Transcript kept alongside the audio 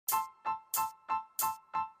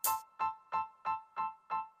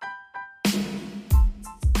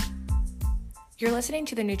You're listening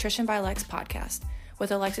to the Nutrition by Lex podcast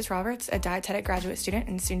with Alexis Roberts, a dietetic graduate student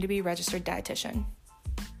and soon-to-be registered dietitian.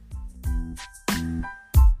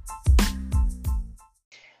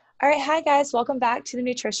 All right, hi guys, welcome back to the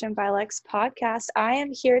Nutrition by Lex podcast. I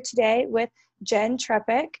am here today with Jen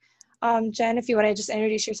Trepic. Jen, if you want to just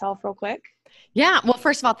introduce yourself real quick. Yeah, well,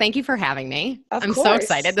 first of all, thank you for having me. I'm so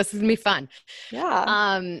excited. This is going to be fun.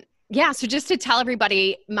 Yeah. So just to tell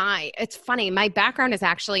everybody, it's funny, my background is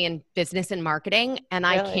actually in business and marketing, and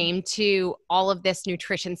Really? I came to all of this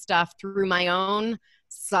nutrition stuff through my own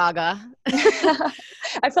saga. I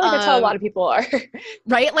feel like that's how a lot of people are.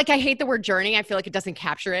 Right? Like I hate the word journey. I feel like it doesn't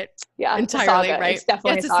capture it it's entirely, a saga. right? It's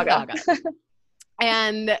definitely a saga.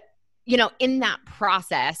 And you know, in that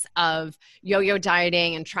process of yo-yo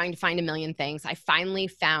dieting and trying to find a million things, I finally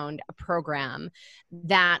found a program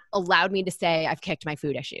that allowed me to say I've kicked my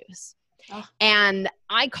food issues. Oh. And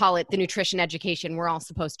I call it the nutrition education we're all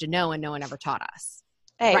supposed to know and no one ever taught us.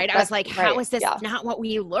 Hey, right? I was like, how is this Yeah. not what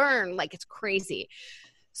we learn? Like, it's crazy.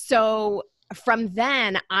 So from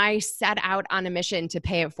then, I set out on a mission to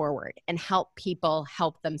pay it forward and help people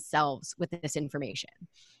help themselves with this information.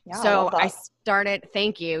 Yeah, So I started,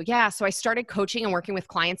 thank you. Yeah. So I started coaching and working with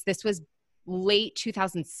clients. This was late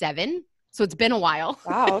 2007. So it's been a while.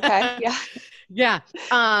 Wow. Okay. Yeah.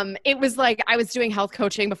 Yeah. It was like I was doing health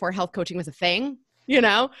coaching before health coaching was a thing, you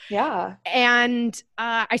know? Yeah. And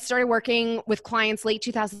I started working with clients late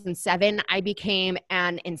 2007. I became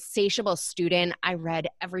an insatiable student. I read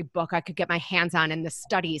every book I could get my hands on in the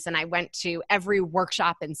studies, and I went to every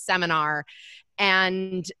workshop and seminar.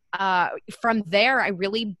 And from there, I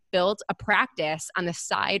really built a practice on the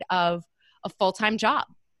side of a full-time job.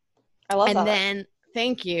 I love that. And then,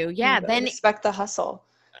 thank you. Yeah. Then respect the hustle.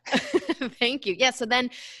 Thank you. Yeah. So then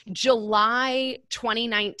July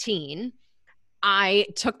 2019, I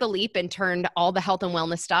took the leap and turned all the health and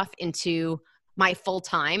wellness stuff into my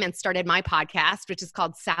full-time and started my podcast, which is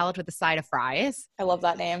called Salad with a Side of Fries. I love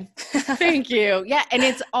that name. Thank you. Yeah. And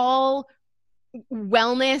it's all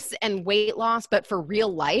wellness and weight loss, but for real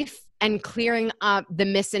life, and clearing up the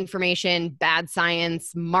misinformation, bad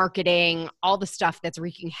science, marketing, all the stuff that's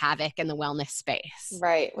wreaking havoc in the wellness space.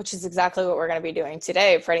 Right. Which is exactly what we're going to be doing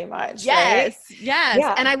today, pretty much. Yes. Right? Yes.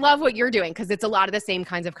 Yeah. And I love what you're doing because it's a lot of the same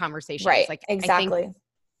kinds of conversations. Right. Like, exactly. I think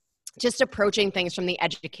just approaching things from the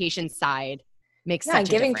education side makes such a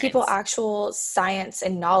giving difference. people actual science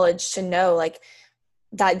and knowledge to know, like,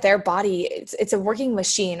 that their body, it's a working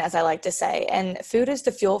machine, as I like to say, and food is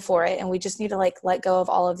the fuel for it. And we just need to like let go of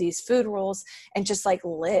all of these food rules and just like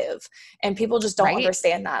live. And people just don't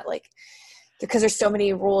understand that, like, because there's so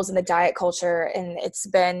many rules in the diet culture, and it's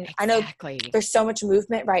been, I know there's so much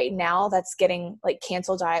movement right now that's getting like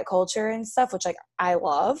cancel diet culture and stuff, which like I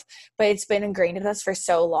love, but it's been ingrained in us for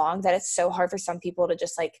so long that it's so hard for some people to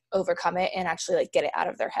just like overcome it and actually like get it out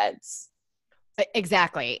of their heads.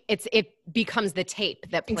 Exactly. It becomes the tape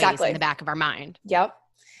that plays in the back of our mind. Yep.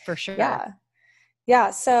 For sure. Yeah. Yeah.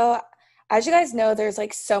 So as you guys know, there's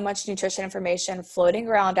like so much nutrition information floating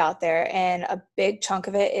around out there, and a big chunk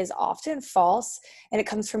of it is often false, and it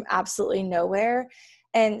comes from absolutely nowhere.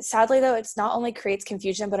 And sadly though, it's not only creates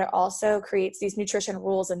confusion, but it also creates these nutrition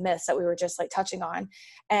rules and myths that we were just like touching on.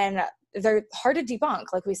 And they're hard to debunk.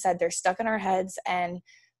 Like we said, they're stuck in our heads and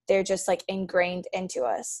they're just like ingrained into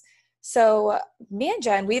us. So me and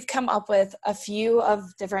Jen, we've come up with a few of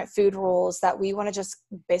different food rules that we want to just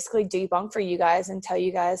basically debunk for you guys and tell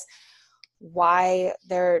you guys why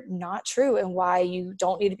they're not true and why you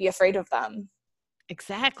don't need to be afraid of them.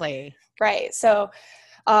 Exactly. Right. So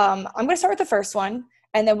I'm going to start with the first one,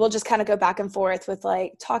 and then we'll just kind of go back and forth with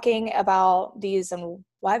like talking about these and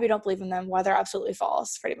why we don't believe in them, why they're absolutely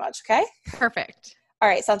false, pretty much. Okay. Perfect. All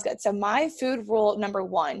right. Sounds good. So my food rule number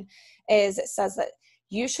one is, it says that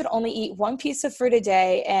you should only eat one piece of fruit a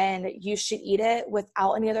day, and you should eat it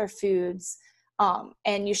without any other foods.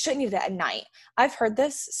 And you shouldn't eat it at night. I've heard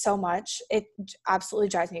this so much. It absolutely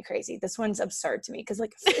drives me crazy. This one's absurd to me because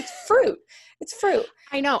like it's fruit. It's fruit.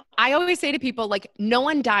 I know. I always say to people, like, no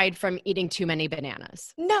one died from eating too many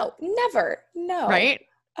bananas. No, never. No. Right?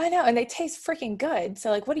 I know. And they taste freaking good. So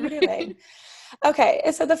like, what are you doing? Okay.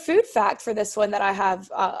 So the food fact for this one that I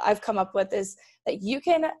have, I've come up with is that you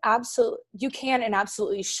can and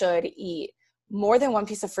absolutely should eat more than one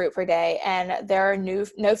piece of fruit per day. And there are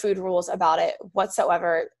no food rules about it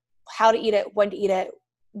whatsoever, how to eat it, when to eat it,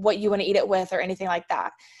 what you want to eat it with, or anything like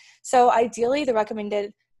that. So ideally, the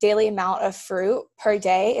recommended daily amount of fruit per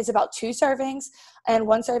day is about 2 servings. And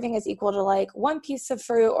 1 serving is equal to like 1 piece of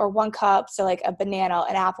fruit or 1 cup. So like a banana,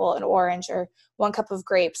 an apple, an orange, or 1 cup of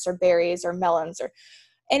grapes or berries or melons or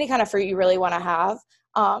any kind of fruit you really want to have.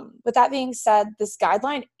 With that being said, this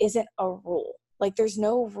guideline isn't a rule. Like there's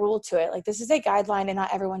no rule to it. Like this is a guideline and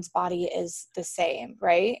not everyone's body is the same,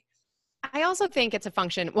 right? I also think it's a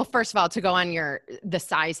function. Well, first of all, to go on the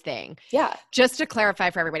size thing. Yeah. Just to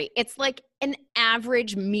clarify for everybody, it's like an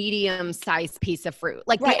average medium sized piece of fruit.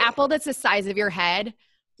 Like Right. the apple that's the size of your head,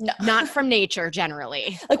 No. not from nature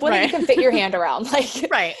generally. Like one that you can fit your hand around. Like,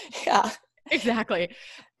 right. Yeah. Exactly.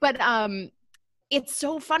 But it's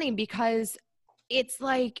so funny because it's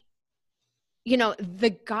like, you know,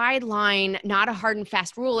 the guideline, not a hard and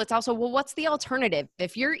fast rule. It's also, well, what's the alternative?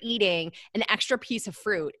 If you're eating an extra piece of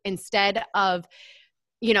fruit instead of,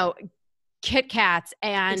 you know, Kit Kats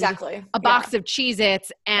and Exactly. a box of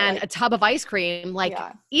Cheez-Its and a tub of ice cream, like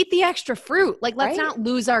eat the extra fruit. Like let's not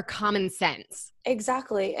lose our common sense.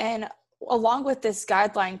 Exactly. And along with this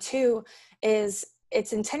guideline too, is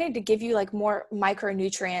it's intended to give you like more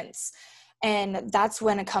micronutrients. And that's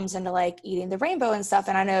when it comes into like eating the rainbow and stuff.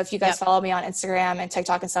 And I know if you guys follow me on Instagram and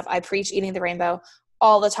TikTok and stuff, I preach eating the rainbow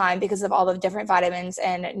all the time because of all the different vitamins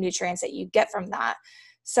and nutrients that you get from that.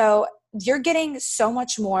 So you're getting so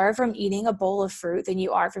much more from eating a bowl of fruit than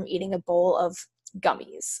you are from eating a bowl of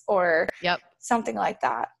gummies or something like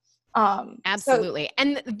that. Absolutely.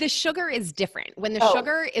 And the sugar is different. When the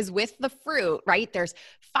sugar is with the fruit, right? There's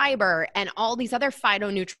fiber and all these other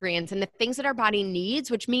phytonutrients and the things that our body needs,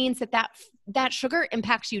 which means that sugar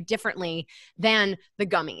impacts you differently than the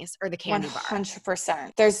gummies or the candy bar.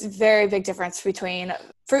 100%. There's very big difference between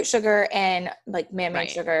fruit sugar and like man-made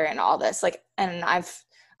sugar and all this. Like, and I've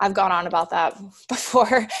gone on about that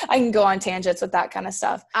before. I can go on tangents with that kind of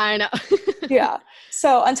stuff. I know. Yeah.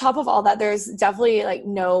 So on top of all that, there's definitely like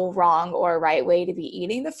no wrong or right way to be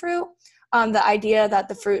eating the fruit. The idea that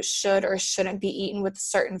the fruit should or shouldn't be eaten with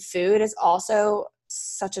certain food is also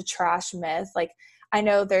such a trash myth. Like I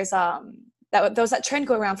know there's there was that trend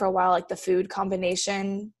going around for a while, like the food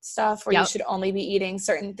combination stuff where you should only be eating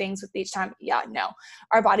certain things with each time. Yeah, no.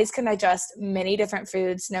 Our bodies can digest many different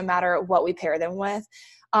foods no matter what we pair them with.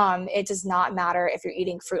 It does not matter if you're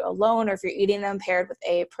eating fruit alone or if you're eating them paired with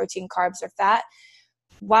a protein, carbs, or fat.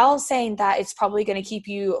 While saying that, it's probably going to keep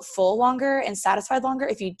you full longer and satisfied longer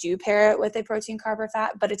if you do pair it with a protein, carb, or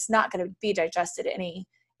fat, but it's not going to be digested any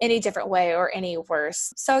different way or any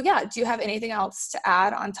worse. So yeah, do you have anything else to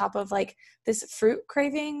add on top of like this fruit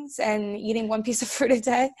cravings and eating one piece of fruit a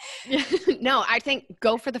day? No, I think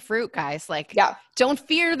go for the fruit, guys. Like, don't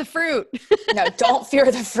fear the fruit. No, don't fear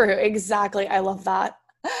the fruit. Exactly. I love that.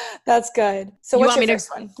 That's good. So what's your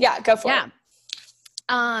first one? Yeah, go for it.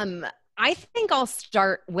 I think I'll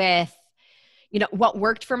start with, what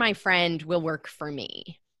worked for my friend will work for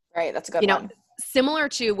me. Right. That's a good one. Similar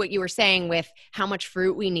to what you were saying with how much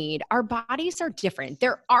fruit we need, our bodies are different.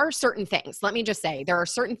 There are certain things, let me just say, there are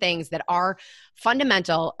certain things that are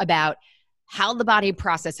fundamental about how the body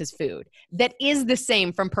processes food that is the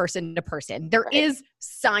same from person to person. There is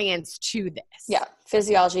science to this. Yeah.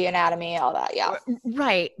 Physiology, anatomy, all that. Yeah.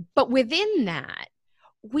 Right. But within that,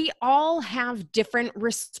 we all have different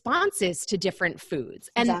responses to different foods.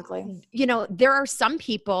 And, there are some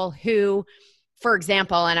people who, for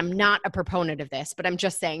example, and I'm not a proponent of this, but I'm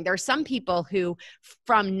just saying there are some people who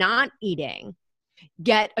from not eating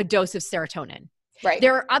get a dose of serotonin. Right.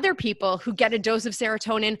 There are other people who get a dose of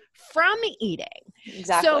serotonin from eating.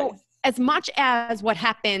 Exactly. So as much as what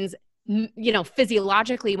happens,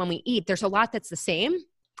 physiologically when we eat, there's a lot that's the same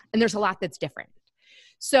and there's a lot that's different.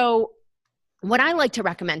 So what I like to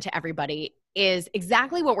recommend to everybody is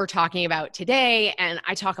exactly what we're talking about today, and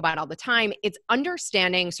I talk about all the time. It's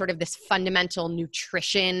understanding sort of this fundamental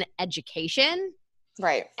nutrition education.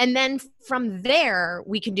 Right. And then from there,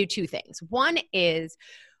 we can do two things. One is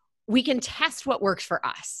we can test what works for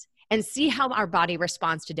us and see how our body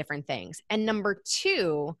responds to different things. And number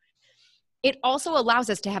two, it also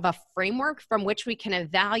allows us to have a framework from which we can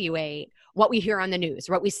evaluate what we hear on the news,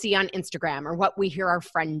 or what we see on Instagram, or what we hear our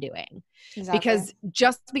friend doing. Exactly. Because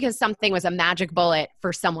just because something was a magic bullet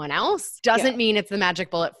for someone else doesn't mean it's the magic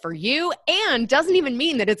bullet for you, and doesn't even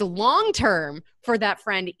mean that it's long-term for that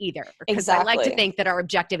friend either. Because I like to think that our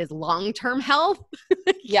objective is long-term health.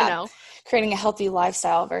 Creating a healthy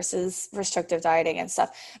lifestyle versus restrictive dieting and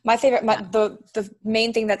stuff. My favorite, the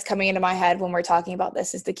main thing that's coming into my head when we're talking about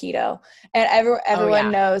this is the keto. And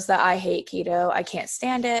everyone knows that I hate keto. I can't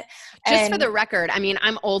stand it. Just for the record, I mean,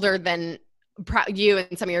 I'm older than you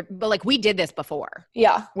and some of your, but like we did this before.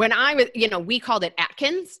 Yeah. When I was, we called it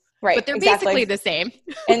Atkins. Right. But they're basically the same.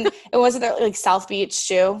 And it wasn't like South Beach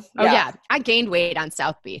too. Oh yeah. I gained weight on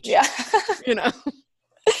South Beach. Yeah.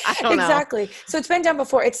 I don't know. Exactly. So it's been done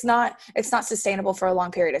before. It's not sustainable for a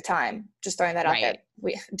long period of time. Just throwing that out there.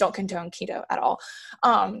 We don't condone keto at all.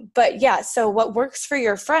 But yeah, so what works for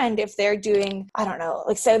your friend, if they're doing, I don't know,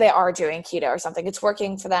 like say they are doing keto or something, it's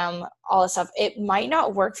working for them, all this stuff. It might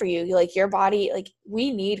not work for you. Like your body, like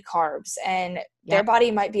we need carbs, and their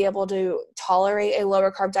body might be able to tolerate a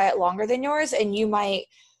lower carb diet longer than yours. And you might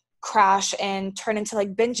crash and turn into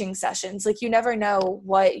like binging sessions. Like you never know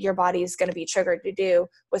what your body is going to be triggered to do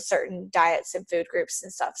with certain diets and food groups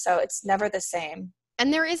and stuff. So it's never the same.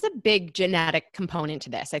 And there is a big genetic component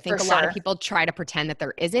to this. I think For a lot of sure. people try to pretend that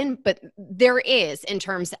there isn't, but there is in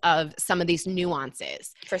terms of some of these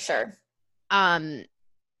nuances. For sure. And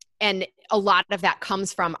a lot of that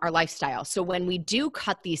comes from our lifestyle. So when we do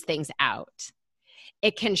cut these things out,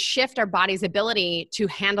 it can shift our body's ability to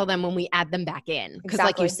handle them when we add them back in. Because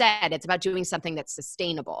like you said, it's about doing something that's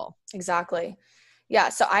sustainable. Exactly. Yeah.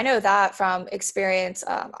 So I know that from experience.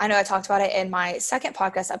 I know I talked about it in my second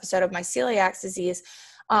podcast episode of my celiac disease.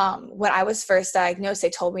 When I was first diagnosed, they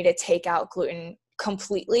told me to take out gluten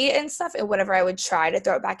completely and stuff. And whenever I would try to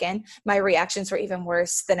throw it back in, my reactions were even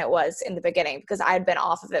worse than it was in the beginning because I had been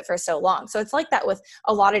off of it for so long. So it's like that with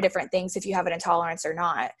a lot of different things, if you have an intolerance or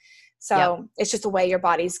not. So it's just the way your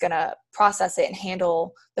body's going to process it and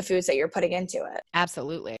handle the foods that you're putting into it.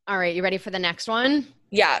 Absolutely. All right. You ready for the next one?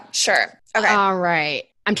 Yeah, sure. Okay. All right.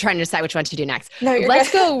 I'm trying to decide which one to do next. No,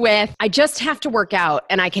 Let's go with, I just have to work out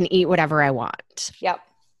and I can eat whatever I want. Yep.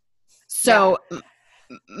 So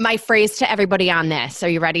my phrase to everybody on this, are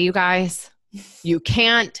you ready, you guys? You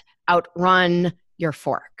can't outrun your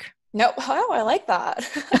fork. Nope. Oh, I like that.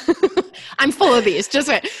 I'm full of these, just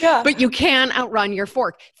wait. Yeah. But you can outrun your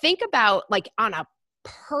fork. Think about like on a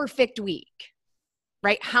perfect week,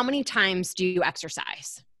 right? How many times do you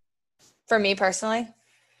exercise? For me personally?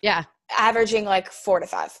 Yeah. Averaging like 4 to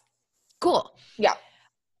 5. Cool. Yeah.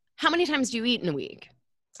 How many times do you eat in a week?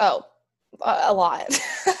 Oh, a lot.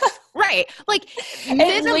 Right. Like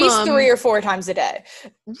at least 3 or 4 times a day.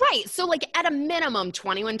 Right. So like at a minimum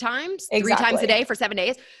 21 times, Exactly. 3 times a day for 7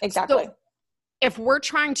 days. Exactly. So if we're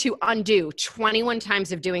trying to undo 21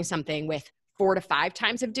 times of doing something with 4 to 5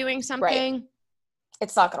 times of doing something,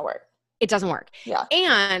 it's not going to work. It doesn't work. Yeah.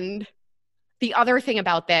 And the other thing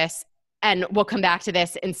about this, and we'll come back to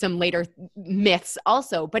this in some later myths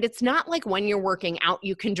also, but it's not like when you're working out,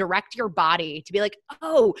 you can direct your body to be like,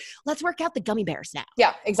 oh, let's work out the gummy bears now.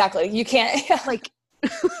 Yeah, exactly. You can't like,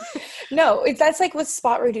 no, that's like with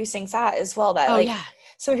spot reducing fat as well. That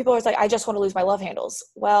some people are like, I just want to lose my love handles.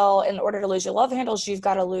 Well, in order to lose your love handles, you've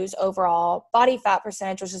got to lose overall body fat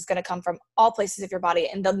percentage, which is going to come from all places of your body.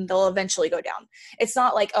 And then they'll eventually go down. It's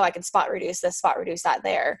not like, oh, I can spot reduce this, spot reduce that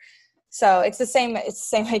there. So it's the same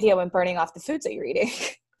idea when burning off the foods that you're eating.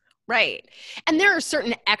 Right. And there are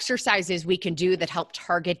certain exercises we can do that help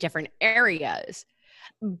target different areas.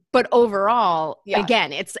 But overall,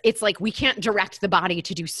 again, it's like we can't direct the body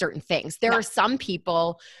to do certain things. There are some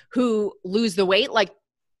people who lose the weight like,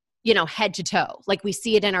 you know, head to toe. Like we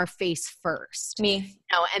see it in our face first. Me.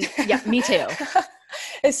 And me too.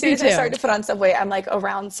 As soon as I start to put on some weight, I'm like a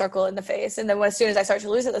round circle in the face. And then as soon as I start to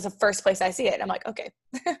lose it, that's the first place I see it. I'm like, okay.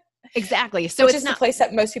 Exactly. So it's the place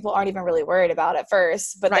that most people aren't even really worried about at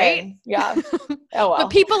first. But then, oh well. But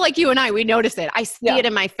people like you and I, we notice it. I see it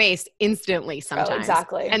in my face instantly sometimes. Oh,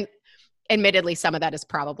 exactly. And admittedly, some of that is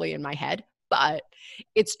probably in my head, but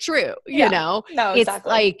it's true, you know? No, it's exactly.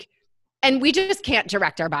 like, and we just can't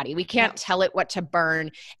direct our body. We can't tell it what to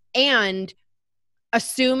burn. And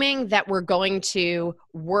assuming that we're going to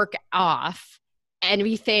work off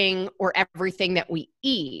anything or everything that we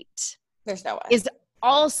eat. There's no way. Is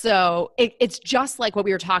also, it's just like what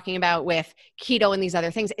we were talking about with keto and these other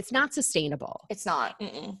things. It's not sustainable. It's not.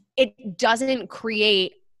 Mm-mm. It doesn't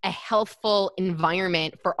create a healthful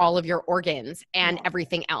environment for all of your organs and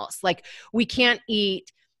everything else. Like we can't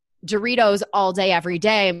eat Doritos all day, every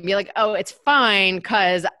day and be like, oh, it's fine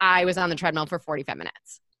because I was on the treadmill for 45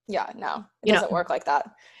 minutes. Yeah, no, it doesn't work like that.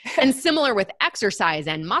 And similar with exercise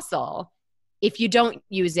and muscle, if you don't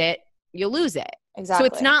use it, you lose it. Exactly.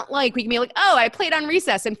 So it's not like we can be like, oh, I played on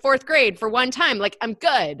recess in 4th grade for one time. Like, I'm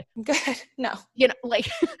good. Good. No. You know, like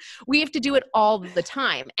we have to do it all the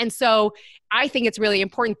time. And so I think it's really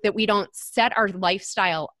important that we don't set our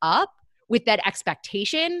lifestyle up with that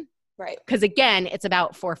expectation. Right. Because again, it's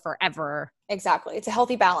about for forever. Exactly. It's a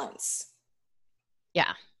healthy balance.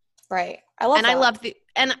 Yeah. Right. I love that.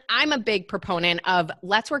 And I'm a big proponent of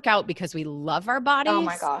let's work out because we love our bodies. Oh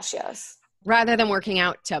my gosh. Yes. Rather than working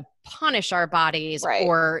out to punish our bodies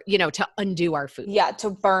or, you know, to undo our food. Yeah, to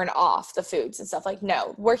burn off the foods and stuff. Like,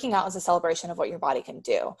 no, working out is a celebration of what your body can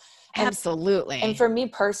do. Absolutely. And for me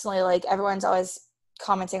personally, like everyone's always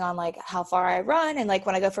commenting on like how far I run, and like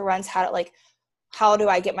when I go for runs, how do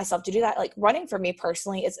I get myself to do that? Like running for me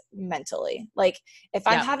personally is mentally. Like if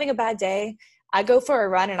I'm having a bad day, I go for a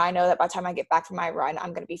run and I know that by the time I get back from my run, I'm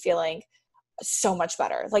going to be feeling so much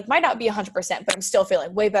better. Like might not be 100%, but I'm still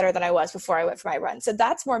feeling way better than I was before I went for my run. So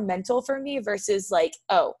that's more mental for me versus like,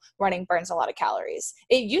 oh, running burns a lot of calories.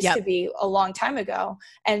 It used to be a long time ago.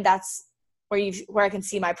 And that's where I can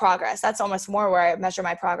see my progress. That's almost more where I measure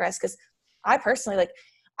my progress. Cause I personally, like,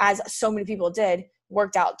 as so many people did,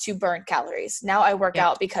 worked out to burn calories. Now I work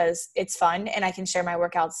out because it's fun and I can share my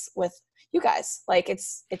workouts with you guys. Like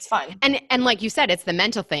it's fun. And like you said, it's the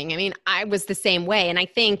mental thing. I mean, I was the same way. And I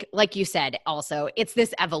think, like you said, also, it's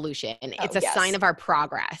this evolution. It's a sign of our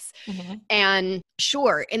progress. Mm-hmm. And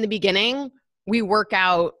sure, in the beginning, we work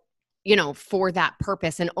out, you know, for that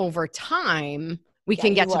purpose. And over time, we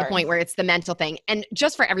can get to the point where it's the mental thing. And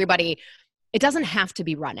just for everybody, it doesn't have to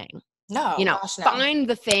be running. No, you know, find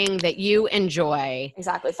the thing that you enjoy.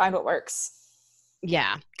 Exactly. Find what works.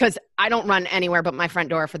 Yeah. Cause I don't run anywhere but my front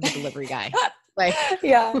door for the delivery guy. Like,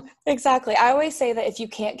 yeah, exactly. I always say that if you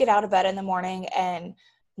can't get out of bed in the morning and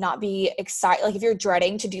not be excited, like if you're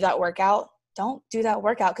dreading to do that workout, don't do that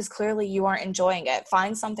workout because clearly you aren't enjoying it.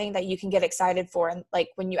 Find something that you can get excited for, and like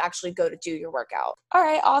when you actually go to do your workout. All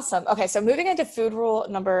right, awesome. Okay, so moving into food rule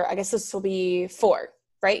number, I guess this will be 4,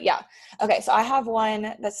 right? Yeah. Okay, so I have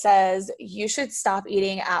one that says you should stop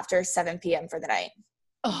eating after 7 p.m. for the night.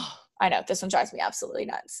 Oh, I know, this one drives me absolutely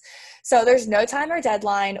nuts. So there's no time or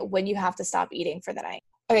deadline when you have to stop eating for the night.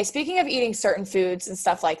 Okay, speaking of eating certain foods and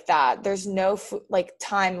stuff like that, there's no like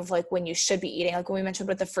time of like when you should be eating. Like when we mentioned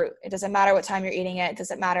with the fruit, it doesn't matter what time you're eating it. It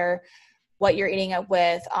doesn't matter what you're eating it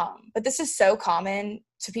with. But this is so common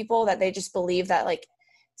to people that they just believe that like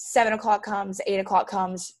 7 o'clock comes, 8 o'clock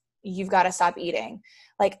comes, you've got to stop eating.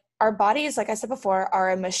 Like our bodies, like I said before,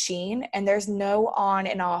 are a machine and there's no on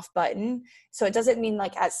and off button. So it doesn't mean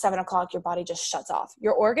like at 7 o'clock, your body just shuts off.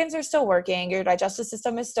 Your organs are still working. Your digestive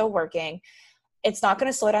system is still working. It's not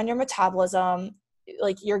going to slow down your metabolism.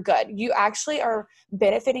 Like you're good. You actually are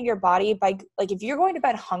benefiting your body by like, if you're going to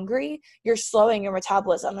bed hungry, you're slowing your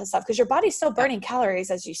metabolism and stuff because your body's still burning calories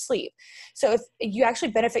as you sleep. So if you actually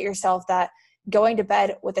benefit yourself that going to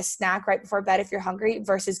bed with a snack right before bed if you're hungry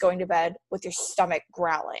versus going to bed with your stomach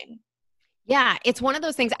growling. Yeah, it's one of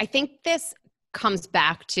those things. I think this comes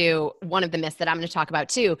back to one of the myths that I'm going to talk about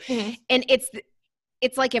too. Mm-hmm. And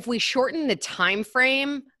it's like if we shorten the time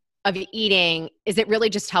frame of eating, is it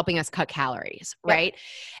really just helping us cut calories, right?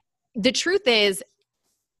 Yeah. The truth is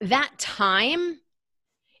that time,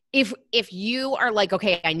 if you are like,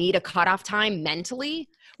 okay, I need a cutoff time mentally,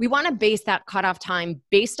 we want to base that cutoff time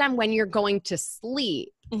based on when you're going to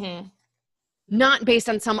sleep, mm-hmm. not based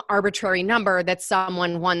on some arbitrary number that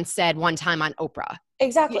someone once said one time on Oprah.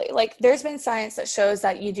 Exactly. Like there's been science that shows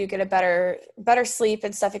that you do get a better sleep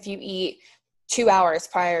and stuff if you eat 2 hours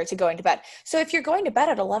prior to going to bed. So if you're going to bed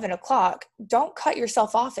at 11 o'clock, don't cut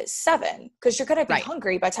yourself off at 7 because you're going to be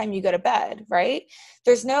hungry by the time you go to bed, right?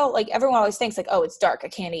 There's no, like everyone always thinks like, oh, it's dark, I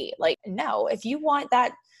can't eat. Like, no, if you want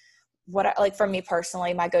that, like for me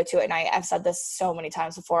personally, my go-to at night, I've said this so many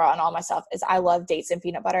times before on all my stuff, is I love dates and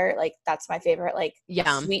peanut butter. Like that's my favorite, like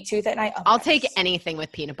sweet tooth at night. Oh, I'll take anything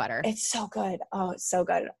with peanut butter. It's so good. Oh, it's so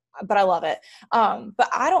good. But I love it. But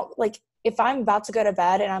I don't like, if I'm about to go to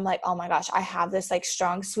bed and I'm like, oh my gosh, I have this like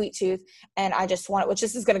strong sweet tooth and I just want it, which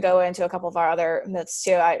this is going to go into a couple of our other myths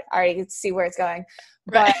too. I already see where it's going,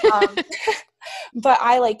 but, but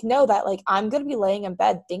I like know that like, I'm going to be laying in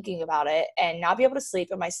bed thinking about it and not be able to sleep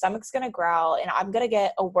and my stomach's going to growl and I'm going to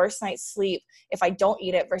get a worse night's sleep if I don't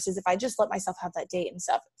eat it versus if I just let myself have that date and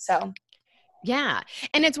stuff. So. Yeah.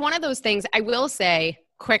 And it's one of those things I will say,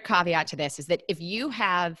 quick caveat to this is that if you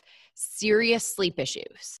have serious sleep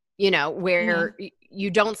issues, you know, where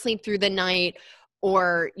you don't sleep through the night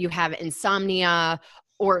or you have insomnia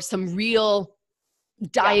or some real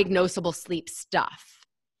diagnosable sleep stuff,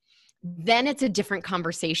 then it's a different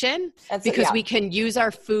conversation because we can use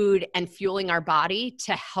our food and fueling our body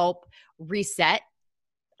to help reset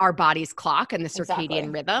our body's clock and the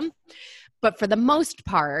circadian rhythm. But for the most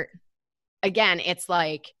part, again, it's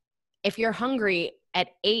like if you're hungry at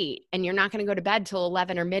 8 and you're not going to go to bed till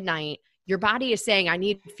 11 or midnight, your body is saying, I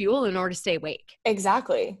need fuel in order to stay awake.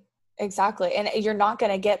 Exactly. And you're not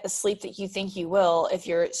going to get the sleep that you think you will if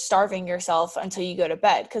you're starving yourself until you go to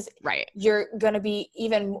bed. Because you're going to be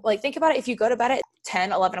even like, think about it. If you go to bed at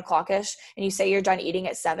 10, 11 o'clock-ish and you say you're done eating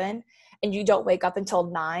at 7 and you don't wake up until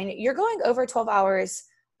 9, you're going over 12 hours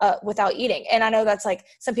without eating. And I know that's like,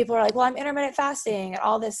 some people are like, well, I'm intermittent fasting and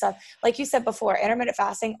all this stuff. Like you said before, intermittent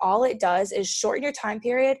fasting, all it does is shorten your time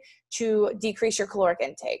period to decrease your caloric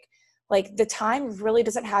intake. Like the time really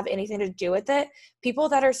doesn't have anything to do with it. People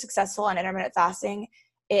that are successful on intermittent fasting,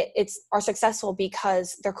 are successful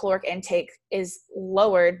because their caloric intake is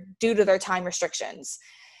lowered due to their time restrictions.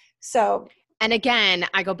 So, and again,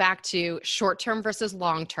 I go back to short-term versus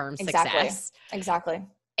long-term success. Exactly.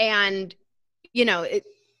 And, you know,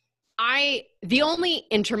 the only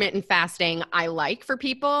intermittent fasting I like for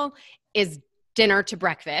people is dinner to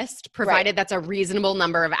breakfast, provided that's a reasonable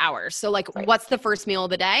number of hours. So like, what's the first meal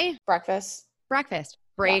of the day? Breakfast,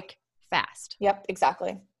 break, fast. Yep,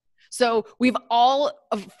 exactly. So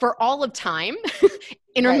for all of time,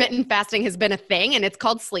 intermittent fasting has been a thing, and it's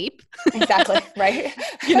called sleep. Exactly, right?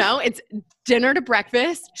 It's dinner to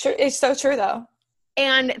breakfast. Sure, it's so true though.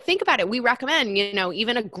 And think about it. We recommend,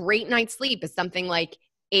 even a great night's sleep is something like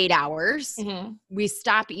 8 hours. Mm-hmm. We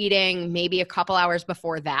stop eating maybe a couple hours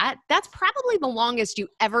before that. That's probably the longest you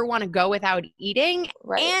ever want to go without eating.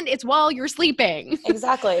 Right. And it's while you're sleeping.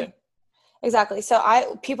 Exactly. So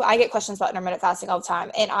I get questions about intermittent fasting all the time.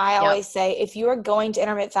 And I always say, if you are going to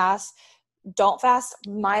intermittent fast, don't fast.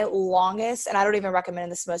 My longest, and I don't even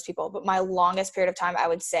recommend this to most people, but my longest period of time I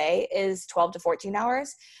would say is 12 to 14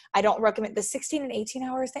 hours. I don't recommend the 16 and 18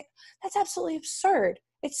 hours thing. That's absolutely absurd.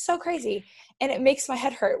 It's so crazy. And it makes my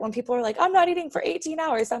head hurt when people are like, I'm not eating for 18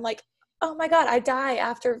 hours. I'm like, oh my God, I die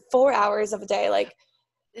after 4 hours of a day. Like,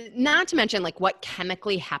 not to mention like what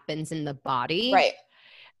chemically happens in the body. Right.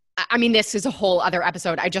 I mean, this is a whole other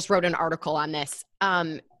episode. I just wrote an article on this.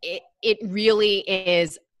 It really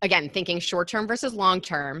is, again, thinking short-term versus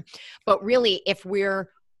long-term, but really if we're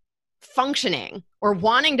functioning or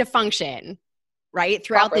wanting to function, right,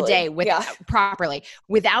 throughout the day properly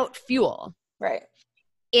without fuel. Right.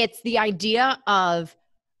 It's the idea of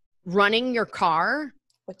running your car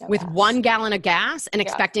with 1 gallon of gas and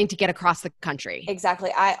expecting to get across the country.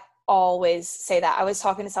 Exactly. I always say that. I was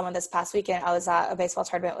talking to someone this past weekend. I was at a baseball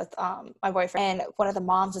tournament with my boyfriend, and one of the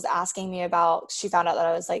moms was asking me about, she found out that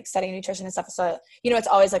I was like studying nutrition and stuff. So, it's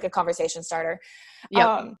always like a conversation starter.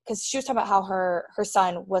 Cause she was talking about how her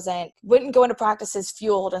son wouldn't go into practices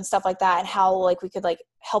fueled and stuff like that, and how like we could like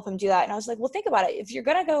help him do that. And I was like, well, think about it. If you're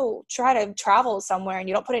going to go try to travel somewhere and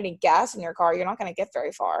you don't put any gas in your car, you're not going to get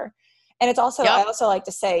very far. And it's also, I also like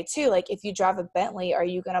to say too, like if you drive a Bentley, are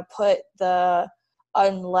you going to put the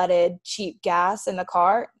unleaded cheap gas in the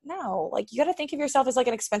car? No, like you got to think of yourself as like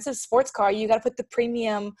an expensive sports car. You got to put the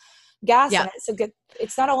premium gas in it.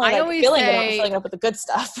 It's not only like filling it up with the good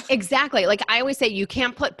stuff. Exactly. Like I always say, you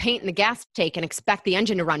can't put paint in the gas tank and expect the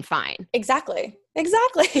engine to run fine. Exactly.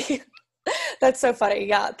 That's so funny.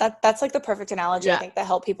 Yeah. That's like the perfect analogy. I think that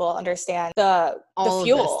help people understand the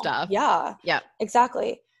fuel stuff. Yeah.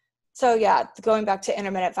 Exactly. So going back to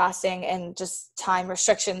intermittent fasting and just time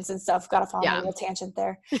restrictions and stuff, got to follow a little tangent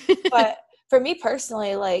there. But for me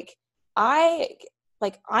personally,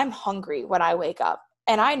 I'm hungry when I wake up.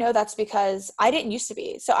 And I know that's because I didn't used to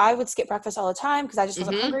be. So I would skip breakfast all the time because I just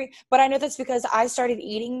wasn't hungry. But I know that's because I started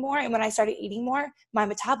eating more. And when I started eating more, my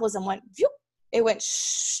metabolism went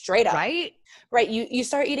straight up. Right. You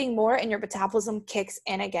start eating more and your metabolism kicks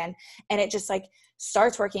in again. And it just like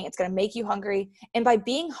starts working. It's going to make you hungry. And by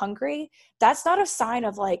being hungry, that's not a sign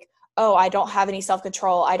of like, oh, I don't have any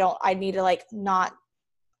self-control. I need to like not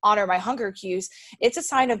honor my hunger cues. It's a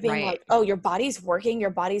sign of being like, oh, your body's working. Your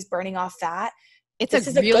body's burning off fat.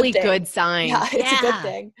 It's a really good sign. Yeah, it's a good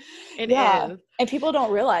thing. It is. And people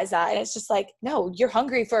don't realize that. And it's just like, no, you're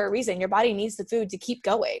hungry for a reason. Your body needs the food to keep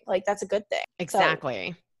going. Like, that's a good thing.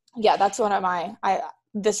 Exactly. So, that's one of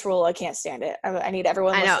this rule, I can't stand it. I need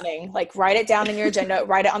everyone listening. Like, write it down in your agenda,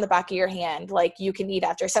 write it on the back of your hand. Like, you can eat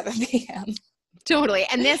after 7 p.m. Totally.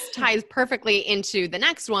 And this ties perfectly into the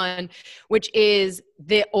next one, which is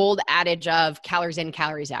the old adage of calories in,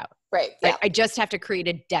 calories out. Right. Yeah. I just have to create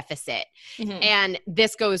a deficit. And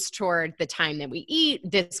this goes toward the time that we eat.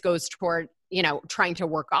 This goes toward, trying to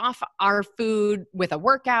work off our food with a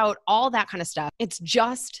workout, all that kind of stuff. It's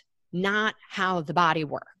just not how the body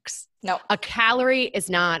works. No. A calorie is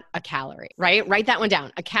not a calorie, right? Write that one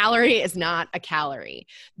down. A calorie is not a calorie.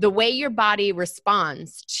 The way your body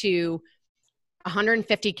responds to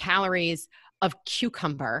 150 calories of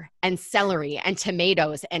cucumber and celery and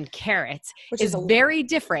tomatoes and carrots is very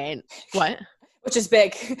different. What? Which is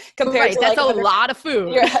big compared to that's a lot of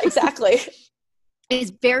food. Yeah, exactly.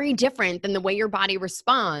 It's very different than the way your body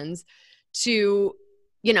responds to,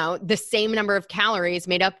 the same number of calories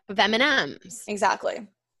made up of M&Ms. Exactly.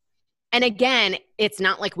 And again, it's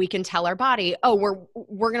not like we can tell our body, oh,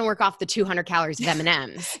 we're going to work off the 200 calories of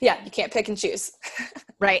M&Ms. Yeah, you can't pick and choose.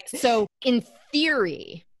 Right. So in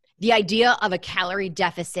theory, the idea of a calorie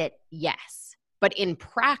deficit, yes. But in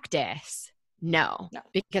practice, No, No.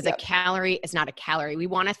 because a calorie is not a calorie. We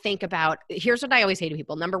want to think about, here's what I always say to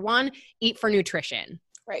people. Number one, eat for nutrition.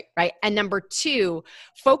 Right. Right. And number two,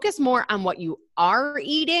 focus more on what you are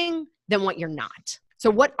eating than what you're not. So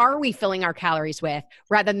what are we filling our calories with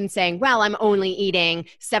rather than saying, well, I'm only eating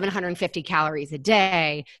 750 calories a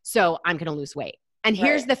day, so I'm going to lose weight. And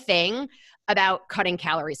here's the thing about cutting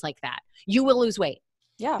calories like that. You will lose weight.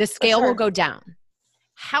 Yeah. The scale will go down.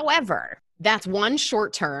 However, that's one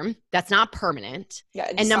short term. That's not permanent.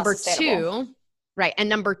 Yeah. And number two, right. And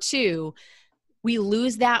number two, we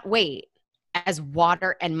lose that weight as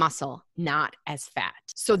water and muscle, not as fat.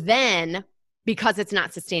 So then, because it's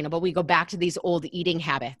not sustainable, we go back to these old eating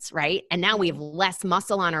habits, right? And now we have less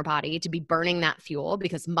muscle on our body to be burning that fuel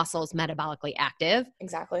because muscle is metabolically active.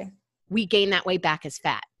 Exactly. We gain that weight back as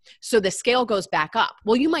fat. So the scale goes back up.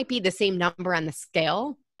 Well, you might be the same number on the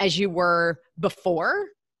scale as you were before.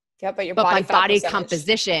 Yeah, but by body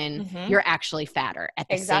composition, you're actually fatter at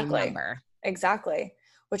the same number. Exactly.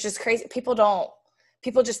 Which is crazy. People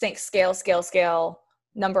just think scale,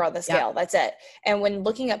 number on the scale. Yep. That's it. And when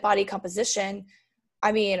looking at body composition,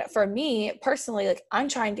 I mean, for me personally, like I'm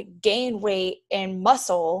trying to gain weight and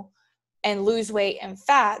muscle and lose weight and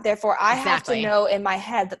fat. Therefore, I have to know in my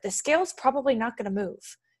head that the scale is probably not going to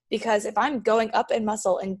move, because if I'm going up in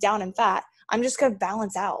muscle and down in fat, I'm just going to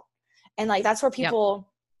balance out. And like, that's where people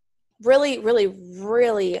really, really,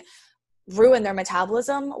 really ruin their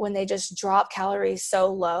metabolism when they just drop calories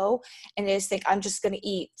so low and they just think, I'm just going to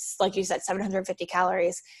eat, like you said, 750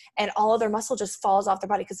 calories, and all of their muscle just falls off their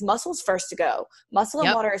body, because muscle's first to go. Muscle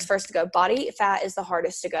and water is first to go. Body fat is the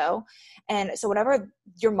hardest to go. And so whenever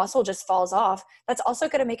your muscle just falls off, that's also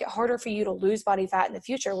going to make it harder for you to lose body fat in the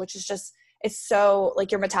future, which is just, it's so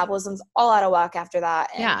like your metabolism's all out of whack after that.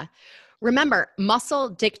 And remember, muscle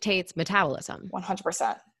dictates metabolism.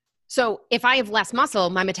 100%. So if I have less muscle,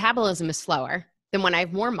 my metabolism is slower than when I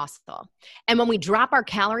have more muscle. And when we drop our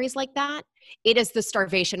calories like that, it is the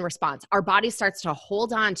starvation response. Our body starts to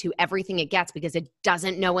hold on to everything it gets because it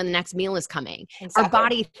doesn't know when the next meal is coming. Exactly. Our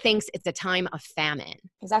body thinks it's a time of famine.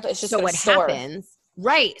 Exactly. It's just so what happens,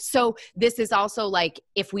 right? So this is also like,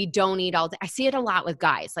 if we don't eat all day, I see it a lot with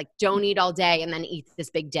guys, like don't eat all day and then eat this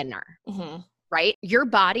big dinner, right? Your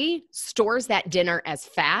body stores that dinner as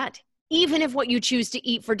fat, even if what you choose to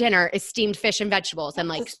eat for dinner is steamed fish and vegetables and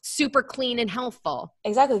like super clean and healthful.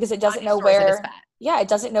 Exactly, because it doesn't know where, it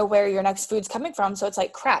doesn't know where your next food's coming from. So it's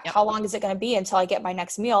like, crap, how long is it going to be until I get my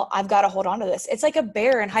next meal? I've got to hold on to this. It's like a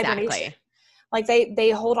bear in hibernation. Exactly. Like they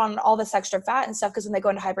hold on all this extra fat and stuff because when they go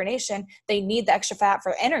into hibernation, they need the extra fat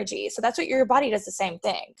for energy. So that's what your body does, the same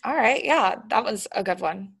thing. All right. Yeah, that was a good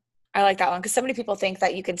one. I like that one, because so many people think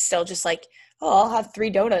that you can still just like, oh, I'll have 3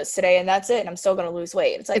 donuts today and that's it, and I'm still going to lose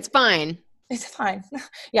weight. It's like, it's fine. It's fine.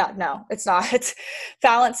 Yeah, no, it's not.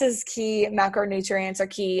 Balance is key. Macronutrients are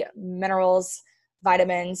key. Minerals,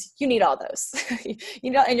 vitamins, you need all those.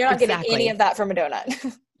 You know, and you're not getting any of that from a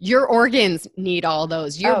donut. Your organs need all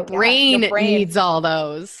those. Your brain needs all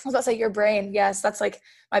those. I was about to say your brain. Yes, that's like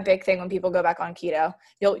my big thing when people go back on keto.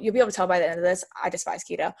 You'll be able to tell by the end of this, I despise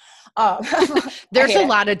keto. There's a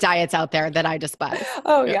lot of diets out there that I despise.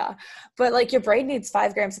 Oh yeah. But like your brain needs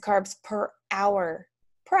 5 grams of carbs per hour.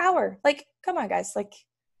 Like, come on guys. Like,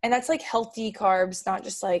 and that's like healthy carbs, not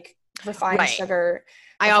just like refined sugar.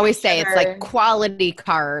 I always say it's like quality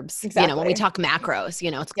carbs. Exactly. You know, when we talk macros,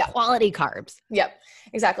 you know, it's quality carbs. Yep,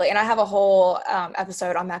 exactly. And I have a whole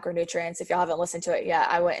episode on macronutrients. If y'all haven't listened to it yet,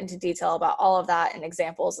 I went into detail about all of that and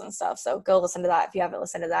examples and stuff. So go listen to that if you haven't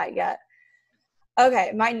listened to that yet.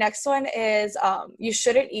 Okay, my next one is you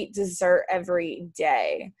shouldn't eat dessert every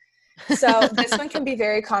day. So this one can be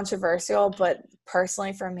very controversial, but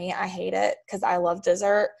personally for me, I hate it because I love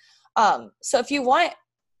dessert. So if you want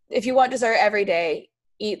dessert every day,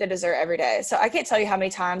 eat the dessert every day. So I can't tell you how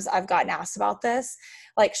many times I've gotten asked about this.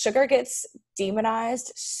 Like sugar gets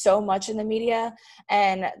demonized so much in the media,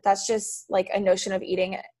 and that's just like a notion of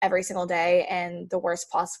eating every single day and the worst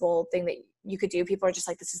possible thing that you could do. People are just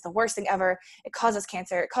like, this is the worst thing ever. It causes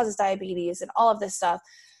cancer, it causes diabetes and all of this stuff.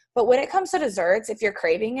 But when it comes to desserts, if you're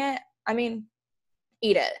craving it, I mean,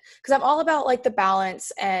 eat it. Because I'm all about like the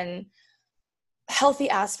balance and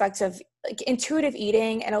healthy aspects of like intuitive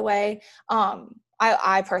eating in a way.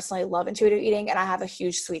 I personally love intuitive eating, and I have a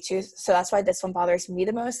huge sweet tooth. So that's why this one bothers me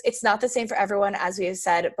the most. It's not the same for everyone, as we have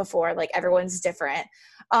said before, like everyone's different.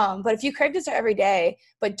 But if you crave dessert every day,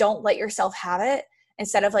 but don't let yourself have it,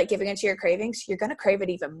 instead of like giving into your cravings, you're going to crave it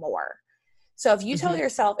even more. So if you tell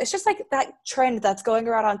yourself, it's just like that trend that's going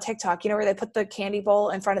around on TikTok, you know, where they put the candy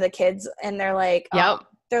bowl in front of the kids and they're like, don't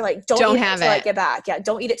eat it till I get back. Yeah,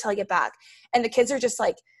 don't eat it till I get back. And the kids are just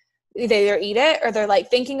like they either eat it or they're like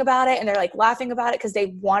thinking about it and they're like laughing about it because they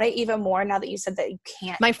want it even more now that you said that you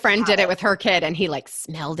can't. My friend did it with her kid and he like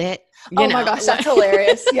smelled it. Oh my gosh, that's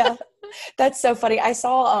hilarious. Yeah. That's so funny. I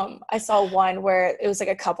saw one where it was like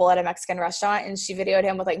a couple at a Mexican restaurant and she videoed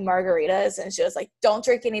him with like margaritas and she was like, don't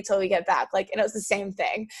drink any till we get back. Like, and it was the same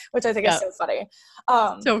thing, which I think is so funny.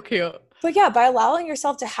 So cute. But yeah, by allowing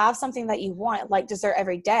yourself to have something that you want, like dessert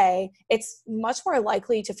every day, it's much more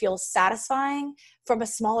likely to feel satisfying from a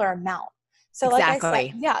smaller amount. So like I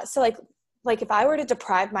said, yeah. So like if I were to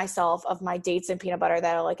deprive myself of my dates and peanut butter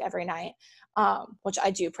that I like every night, which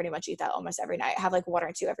I do pretty much eat that almost every night. I have like 1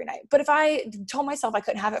 or 2 every night. But if I told myself I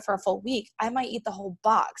couldn't have it for a full week, I might eat the whole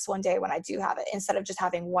box one day when I do have it instead of just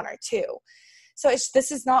having 1 or 2. So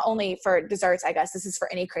this is not only for desserts, I guess. This is for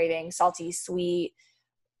any craving, salty, sweet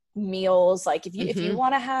meals. Like if you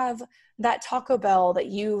want to have that Taco Bell that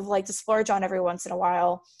you like to splurge on every once in a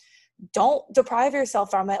while, don't deprive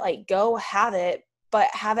yourself from it. Like go have it, but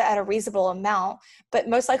have it at a reasonable amount. But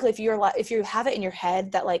most likely if you have it in your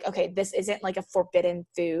head that like, okay, this isn't like a forbidden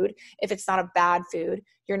food, if it's not a bad food,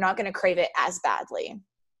 you're not going to crave it as badly.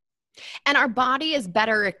 And our body is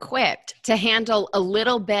better equipped to handle a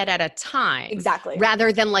little bit at a time. Exactly.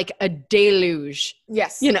 Rather than like a deluge.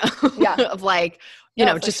 Yes. You know, yeah. of like, you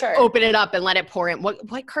know, just open it up and let it pour in.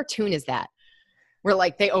 What cartoon is that? Where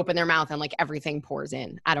like they open their mouth and like everything pours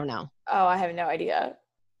in. I don't know. Oh, I have no idea.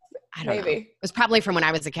 I don't know. It was probably from when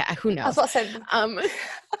I was a kid. Who knows? I was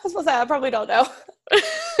supposed to say, I probably don't know.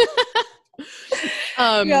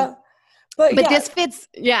 Yeah. But this fits.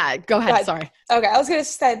 Yeah. Go ahead. Sorry. Okay. I was going to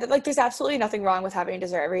say that like, there's absolutely nothing wrong with having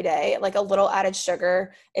dessert every day. Like a little added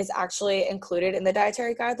sugar is actually included in the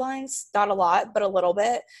dietary guidelines. Not a lot, but a little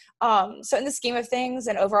bit. So in the scheme of things,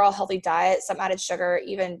 an overall healthy diet, some added sugar,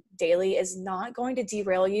 even daily, is not going to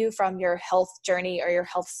derail you from your health journey or your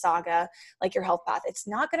health saga, like your health path. It's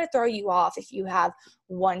not going to throw you off if you have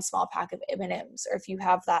 1 small pack of M&Ms or if you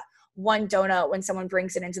have that 1 donut when someone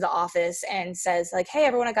brings it into the office and says like, hey,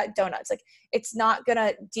 everyone, I got donuts. Like it's not going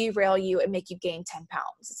to derail you and make you gain 10 pounds.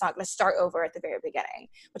 It's not going to start over at the very beginning,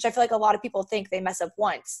 which I feel like a lot of people think they mess up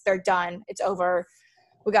once, they're done, it's over.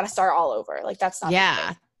 We got to start all over. Like that's not.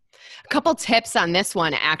 Yeah. A couple tips on this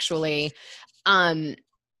one, actually.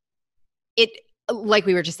 It, like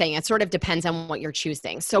we were just saying, it sort of depends on what you're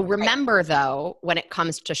choosing. So remember though, when it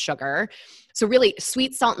comes to sugar, so really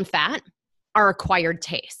sweet, salt, and fat are acquired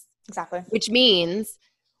tastes. Exactly. Which means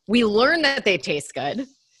we learn that they taste good.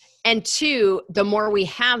 And 2, the more we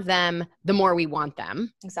have them, the more we want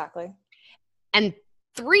them. Exactly. And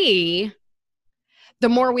 3, the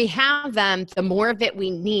more we have them, the more of it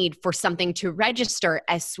we need for something to register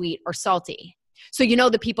as sweet or salty. So, you know,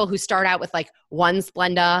 the people who start out with like 1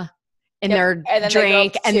 Splenda in their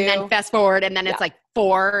drink and then fast forward and then it's like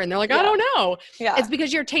 4 and they're like, I don't know. Yeah. It's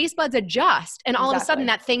because your taste buds adjust and all of a sudden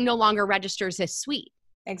that thing no longer registers as sweet.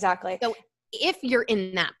 Exactly. So if you're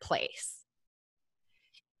in that place,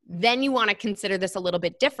 then you want to consider this a little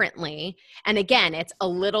bit differently. And again, it's a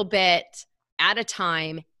little bit at a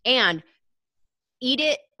time and eat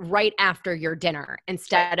it right after your dinner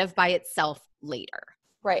instead of by itself later.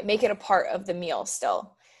 Right. Make it a part of the meal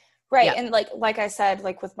still. Right. Yep. And like I said,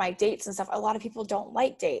 like with my dates and stuff, a lot of people don't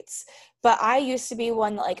like dates, but I used to be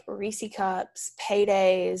one that like Reese cups,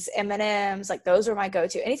 paydays, M&Ms, like those were my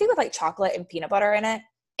go-to. Anything with like chocolate and peanut butter in it.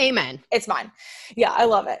 Amen. It's mine. Yeah. I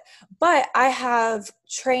love it. But I have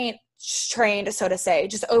trained, so to say,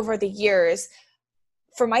 just over the years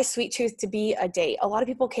for my sweet tooth to be a date. A lot of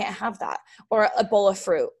people can't have that or a bowl of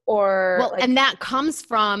fruit or. Well, and that comes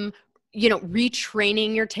from, you know,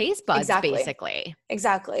 retraining your taste buds, basically.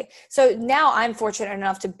 Exactly. So now I'm fortunate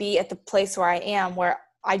enough to be at the place where I am, where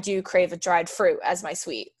I do crave a dried fruit as my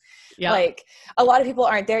sweet. Yeah. Like a lot of people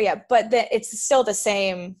aren't there yet, but then it's still the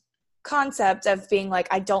same concept of being like,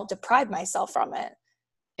 I don't deprive myself from it.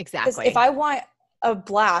 Exactly. If I want a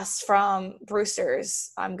blast from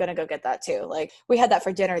Brewster's, I'm going to go get that too. Like we had that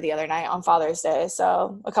for dinner the other night on Father's Day.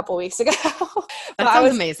 So a couple weeks ago. That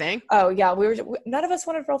sounds amazing. Oh yeah. None of us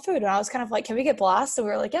wanted real food. And I was kind of like, can we get blast? So we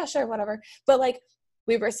were like, yeah, sure. Whatever. But like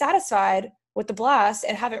we were satisfied with the blast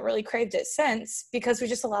and haven't really craved it since because we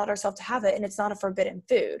just allowed ourselves to have it. And it's not a forbidden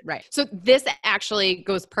food. Right. So this actually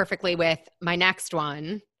goes perfectly with my next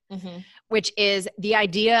one. Mm-hmm. Which is the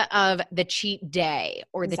idea of the cheat day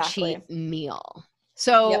or the cheat meal.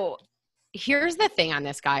 So here's the thing on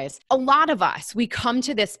this, guys. A lot of us, we come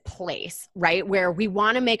to this place, right, where we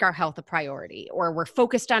want to make our health a priority or we're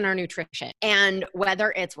focused on our nutrition. And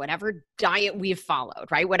whether it's whatever diet we've followed,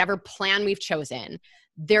 right, whatever plan we've chosen,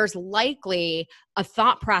 there's likely a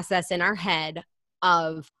thought process in our head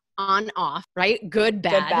of on, off, right? Good,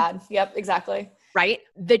 bad. Good, bad. Yep, exactly. right?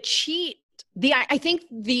 I think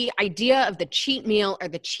the idea of the cheat meal or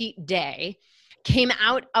the cheat day came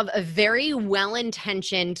out of a very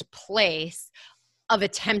well-intentioned place of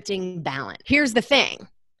attempting balance. Here's the thing.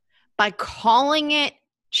 By calling it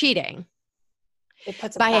cheating, It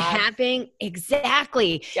puts by having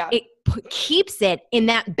exactly, it keeps it in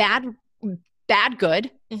that bad,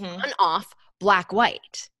 good, on, off, black,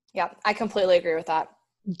 white. Yeah, I completely agree with that.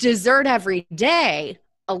 Dessert every day,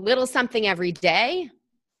 a little something every day,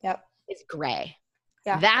 is gray.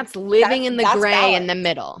 Yeah. That's living in the gray balance. In the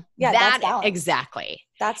middle. Yeah, that's balance. Exactly.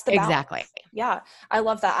 That's the balance. Exactly. Yeah, I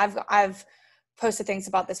love that. I've posted things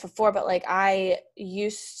about this before, but like I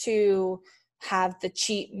used to have the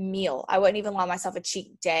cheat meal. I wouldn't even allow myself a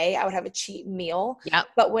cheat day. I would have a cheat meal. Yep.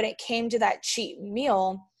 But when it came to that cheat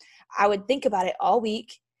meal, I would think about it all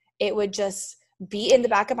week. It would just be in the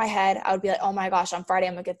back of my head. I would be like, oh my gosh, on Friday,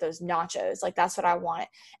 I'm gonna get those nachos. Like, that's what I want.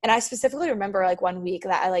 And I specifically remember like one week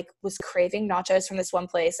that I like was craving nachos from this one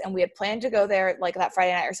place, and we had planned to go there like that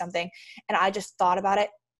Friday night or something. And I just thought about it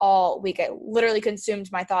all week. I literally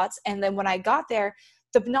consumed my thoughts. And then when I got there,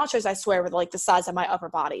 the nachos, I swear, were like the size of my upper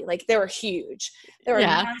body. Like, they were huge. They were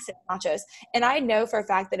massive nachos. And I know for a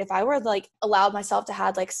fact that if I were like allowed myself to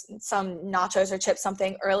have like some nachos or chips,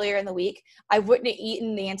 something earlier in the week, I wouldn't have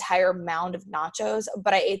eaten the entire mound of nachos,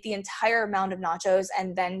 but I ate the entire mound of nachos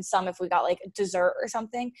and then some if we got like dessert or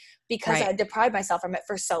something, because I deprived myself from it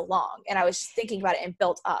for so long. And I was just thinking about it and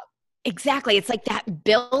built up. Exactly. It's like that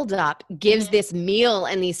build up gives this meal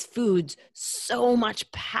and these foods so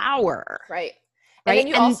much power. Right. And then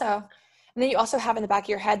you also have in the back of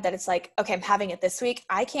your head that it's like, okay, I'm having it this week.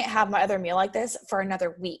 I can't have my other meal like this for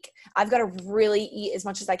another week. I've got to really eat as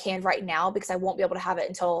much as I can right now because I won't be able to have it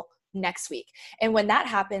until next week. And when that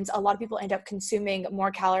happens, a lot of people end up consuming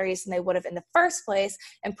more calories than they would have in the first place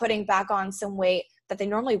and putting back on some weight that they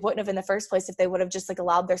normally wouldn't have in the first place if they would have just like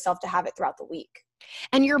allowed themselves to have it throughout the week.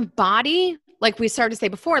 And your body, like we started to say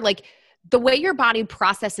before, like the way your body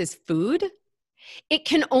processes food, it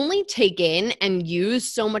can only take in and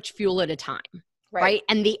use so much fuel at a time, right?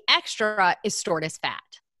 And the extra is stored as fat.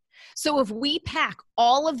 So if we pack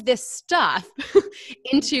all of this stuff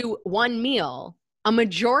into one meal, a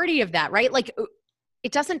majority of that, right? Like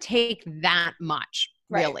it doesn't take that much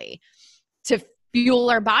really to fuel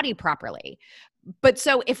our body properly. But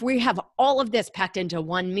so if we have all of this packed into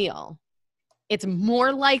one meal, it's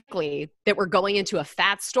more likely that we're going into a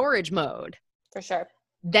fat storage mode. For sure.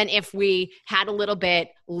 Than if we had a little bit,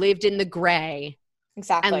 lived in the gray,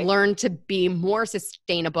 and learned to be more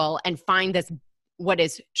sustainable and find this, what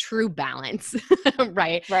is true balance,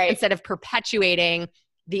 right? Instead of perpetuating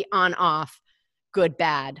the on-off, good,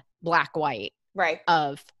 bad, black, white,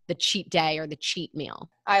 of the cheat day or the cheat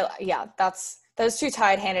meal. That's those two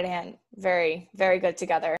tied hand in hand, very, very good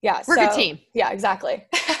together. Yeah, we're a good team. Yeah, exactly.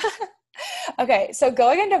 Okay, so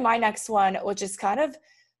going into my next one, which is kind of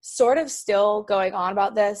sort of still going on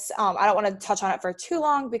about this. I don't want to touch on it for too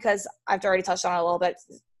long because I've already touched on it a little bit,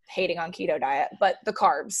 hating on keto diet, but the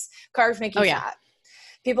carbs make you fat.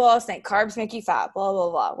 People always think carbs make you fat, blah, blah,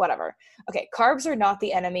 blah, whatever. Okay. Carbs are not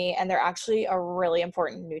the enemy, and they're actually a really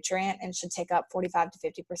important nutrient and should take up 45 to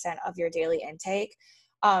 50% of your daily intake.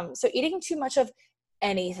 So eating too much of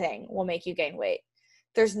anything will make you gain weight.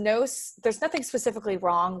 There's nothing specifically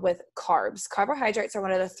wrong with carbs. Carbohydrates are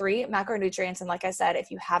one of the 3 macronutrients. And like I said,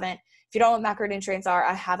 if you don't know what macronutrients are,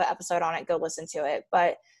 I have an episode on it. Go listen to it.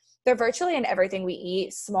 But they're virtually in everything we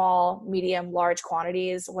eat, small, medium, large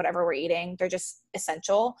quantities, whatever we're eating. They're just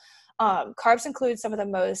essential. Carbs include some of the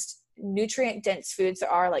most nutrient-dense foods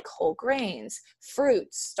there are, like whole grains,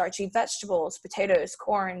 fruits, starchy vegetables, potatoes,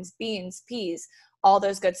 corns, beans, peas, all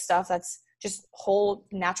those good stuff. That's just whole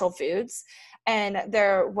natural foods. And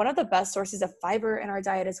they're one of the best sources of fiber in our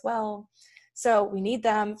diet as well. So we need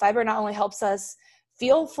them. Fiber not only helps us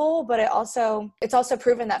feel full, but it's also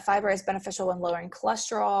proven that fiber is beneficial when lowering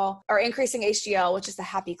cholesterol or increasing HDL, which is the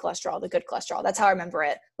happy cholesterol, the good cholesterol. That's how I remember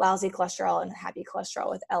it. Lousy cholesterol and happy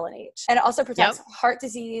cholesterol with L and H. And it also protects heart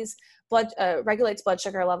disease, regulates blood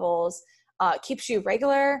sugar levels, keeps you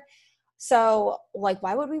regular. So like,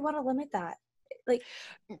 why would we want to limit that?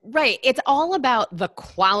 It's all about the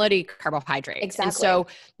quality carbohydrates. Exactly. And so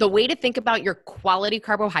the way to think about your quality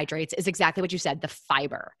carbohydrates is exactly what you said, the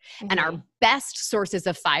fiber. And our best sources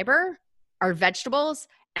of fiber are vegetables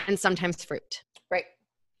and sometimes fruit. Right.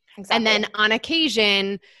 Exactly. And then on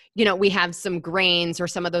occasion, we have some grains or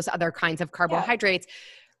some of those other kinds of carbohydrates.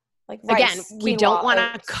 Like rice, again, we don't want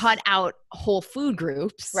to cut out whole food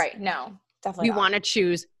groups. Right. No, definitely not. We want to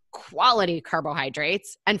choose quality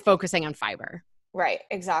carbohydrates and focusing on fiber. Right,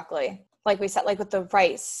 exactly. Like we said, like with the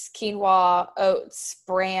rice, quinoa, oats,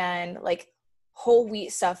 bran, like whole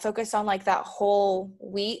wheat stuff. Focus on like that whole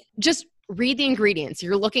wheat. Just read the ingredients.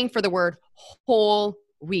 You're looking for the word whole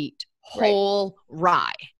wheat, whole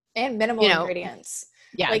rye. And minimal ingredients.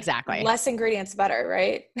 Yeah, like, exactly. Less ingredients better,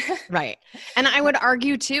 right? Right. And I would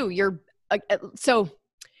argue too, so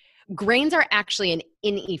grains are actually an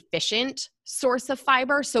inefficient source of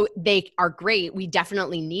fiber. So they are great. We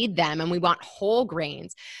definitely need them and we want whole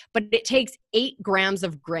grains, but it takes 8 grams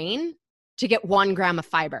of grain to get 1 gram of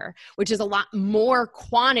fiber, which is a lot more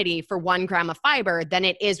quantity for 1 gram of fiber than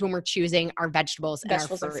it is when we're choosing our vegetables and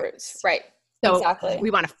fruits. Right. So exactly.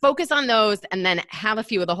 We want to focus on those and then have a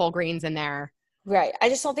few of the whole grains in there. Right. I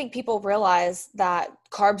just don't think people realize that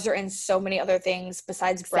carbs are in so many other things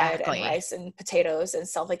besides bread and rice and potatoes and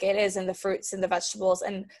stuff. Like it is in the fruits and the vegetables.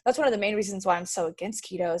 And that's one of the main reasons why I'm so against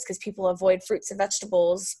keto is because people avoid fruits and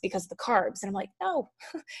vegetables because of the carbs. And I'm like, no,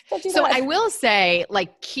 don't do that. So I will say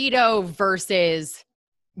like keto versus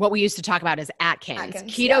what we used to talk about as Atkins.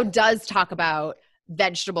 Keto does talk about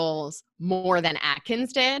vegetables more than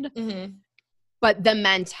Atkins did. Mm-hmm. But the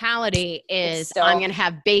mentality is I'm going to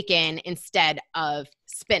have bacon instead of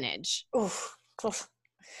spinach. Oof. I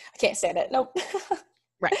can't stand it. Nope.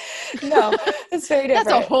 Right. No, it's very different.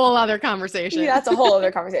 That's a whole other conversation. Yeah, that's a whole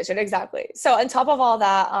other conversation. Exactly. So on top of all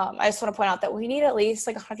that, I just want to point out that we need at least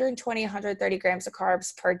like 120, 130 grams of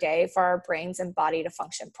carbs per day for our brains and body to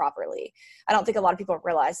function properly. I don't think a lot of people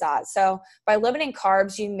realize that. So by limiting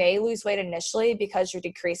carbs, you may lose weight initially because you're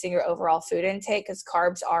decreasing your overall food intake because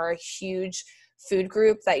carbs are a huge food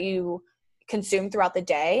group that you consume throughout the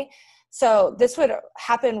day. So this would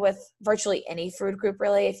happen with virtually any food group,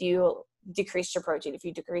 really, if you decrease your protein, if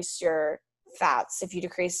you decrease your fats, if you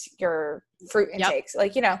decrease your fruit intakes,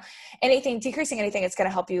 decreasing anything, it's going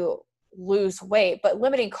to help you lose weight. But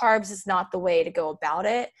limiting carbs is not the way to go about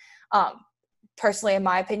it. Personally, in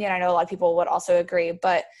my opinion, I know a lot of people would also agree,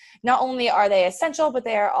 but not only are they essential, but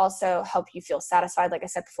they are also help you feel satisfied, like I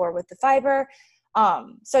said before, with the fiber.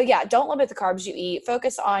 Don't limit the carbs you eat.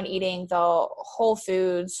 Focus on eating the whole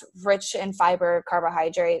foods, rich in fiber,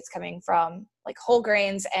 carbohydrates coming from like whole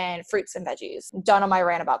grains and fruits and veggies. Done on my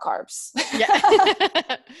rant about carbs.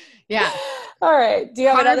 Yeah. Yeah. All right. Do you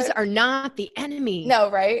have carbs are not the enemy.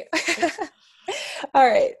 No, right? All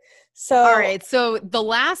right. So the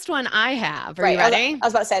last one I have, are you ready? I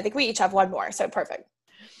was about to say, I think we each have one more. So perfect.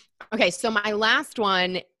 Okay, so my last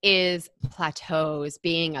one is plateaus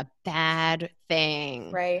being a bad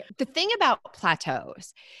thing. Right. The thing about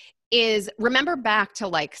plateaus is, remember back to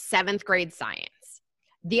like 7th grade science,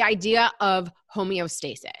 the idea of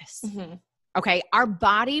homeostasis. Mm-hmm. Okay, our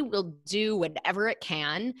body will do whatever it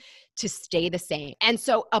can to stay the same. And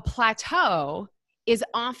so a plateau is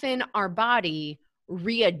often our body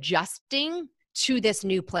readjusting to this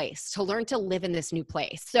new place, to learn to live in this new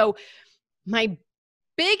place. So my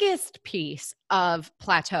biggest piece of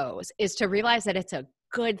plateaus is to realize that it's a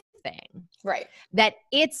good thing. Right. That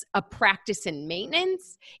it's a practice in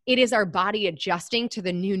maintenance. It is our body adjusting to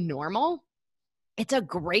the new normal. It's a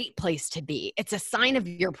great place to be. It's a sign of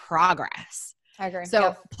your progress. I agree.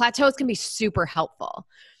 So plateaus can be super helpful.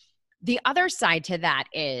 The other side to that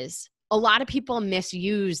is a lot of people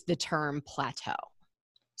misuse the term plateau.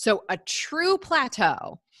 So a true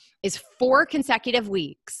plateau is 4 consecutive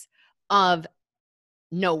weeks of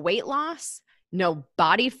no weight loss, no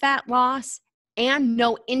body fat loss, and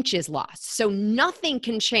no inches lost. So nothing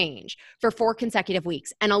can change for 4 consecutive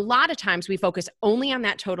weeks. And a lot of times we focus only on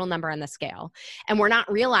that total number on the scale, and we're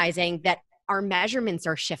not realizing that our measurements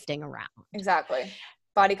are shifting around. Exactly.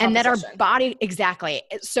 Body composition. And that our body, exactly.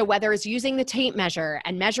 So whether it's using the tape measure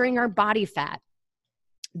and measuring our body fat,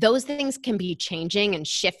 those things can be changing and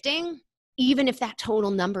shifting, even if that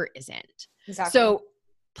total number isn't. Exactly. So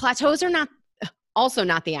plateaus are also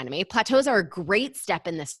not the enemy. Plateaus are a great step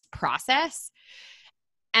in this process.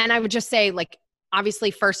 And I would just say, like,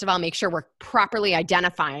 obviously, first of all, make sure we're properly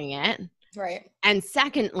identifying it. Right. And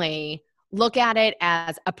secondly, look at it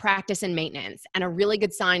as a practice in maintenance and a really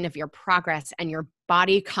good sign of your progress and your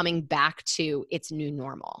body coming back to its new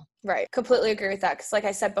normal. Right. Completely agree with that. Because like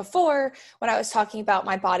I said before, when I was talking about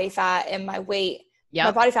my body fat and my weight,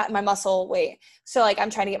 my body fat and my muscle weight. So like I'm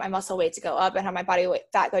trying to get my muscle weight to go up and have my body weight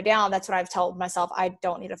fat go down. That's what I've told myself. I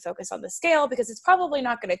don't need to focus on the scale because it's probably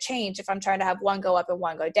not going to change if I'm trying to have one go up and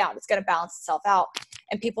one go down. It's going to balance itself out.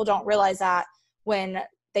 And people don't realize that when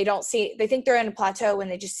they think they're in a plateau when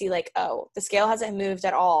they just see like, oh, the scale hasn't moved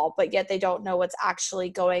at all, but yet they don't know what's actually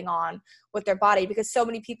going on with their body because so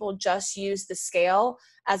many people just use the scale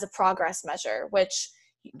as a progress measure, which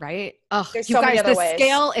right. Oh, there's you so guys, many other the ways.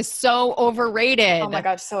 Scale is so overrated. Oh my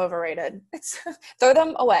gosh, so overrated. Throw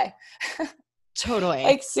them away. Totally.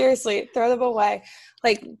 Like seriously, throw them away.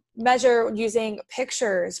 Like measure using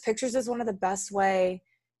pictures. Pictures is one of the best way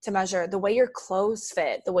to measure the way your clothes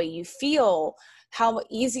fit, the way you feel, how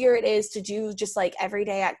easier it is to do just like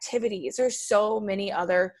everyday activities. There's so many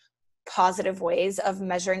other positive ways of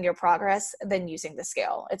measuring your progress than using the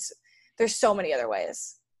scale. There's so many other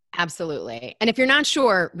ways. Absolutely. And if you're not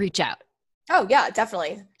sure, reach out. Oh yeah,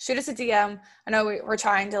 definitely. Shoot us a DM. I know we're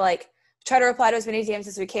trying to like try to reply to as many DMs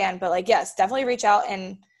as we can, but like, yes, definitely reach out,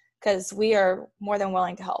 and because we are more than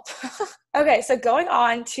willing to help. Okay. So going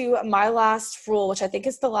on to my last rule, which I think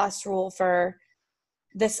is the last rule for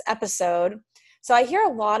this episode. So I hear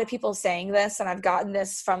a lot of people saying this, and I've gotten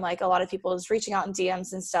this from like a lot of people who's reaching out in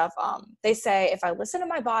DMs and stuff. They say, if I listen to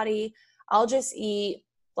my body, I'll just eat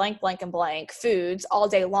blank, blank, and blank foods all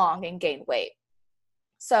day long and gain weight.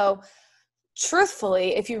 So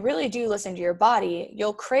truthfully, if you really do listen to your body,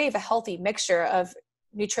 you'll crave a healthy mixture of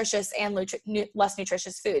nutritious and less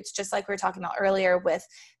nutritious foods, just like we were talking about earlier with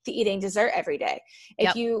the eating dessert every day.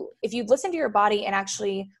 If you listen to your body and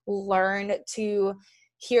actually learn to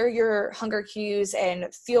hear your hunger cues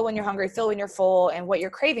and feel when you're hungry, feel when you're full, and what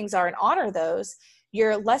your cravings are, and honor those,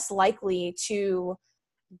 you're less likely to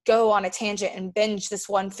go on a tangent and binge this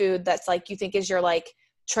one food that's like you think is your like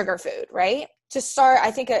trigger food, right? To start,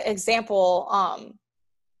 I think an example,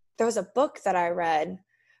 there was a book that I read,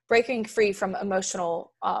 Breaking Free from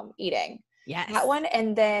Emotional Eating. Yes. That one.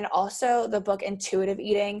 And then also the book Intuitive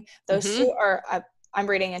Eating. Those two are, I'm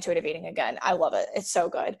reading Intuitive Eating again. I love it. It's so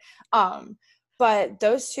good. But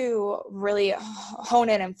those two really hone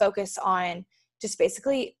in and focus on just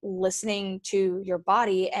basically listening to your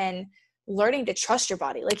body and learning to trust your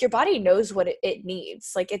body. Like your body knows what it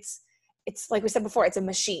needs. Like it's like we said before, it's a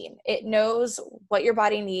machine. It knows what your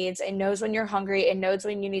body needs. It knows when you're hungry. It knows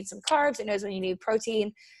when you need some carbs. It knows when you need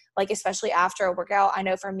protein, like especially after a workout. I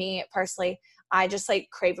know for me personally, I just like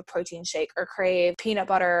crave a protein shake or crave peanut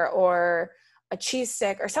butter or a cheese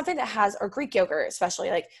stick or something that has, or Greek yogurt, especially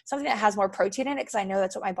like something that has more protein in it, because I know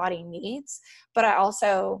that's what my body needs. But I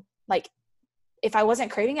also like, if I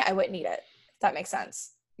wasn't craving it, I wouldn't eat it. If that makes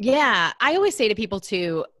sense. Yeah. I always say to people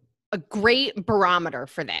too, a great barometer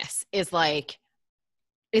for this is like,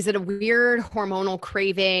 is it a weird hormonal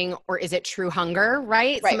craving or is it true hunger,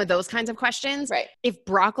 right? Some of those kinds of questions. Right. If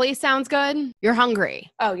broccoli sounds good, you're hungry.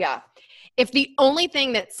 Oh, yeah. If the only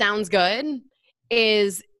thing that sounds good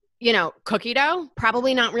is, cookie dough,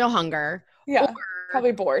 probably not real hunger. Yeah. Or,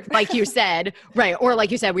 probably bored. Like you said, right. Or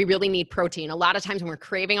like you said, we really need protein. A lot of times when we're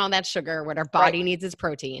craving all that sugar, what our body needs is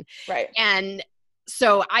protein. Right. And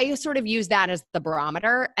so I sort of use that as the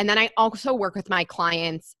barometer. And then I also work with my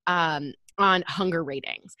clients on hunger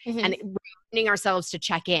ratings and reminding ourselves to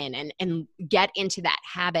check in and get into that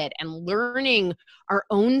habit and learning our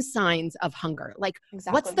own signs of hunger. Like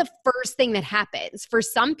what's the first thing that happens? For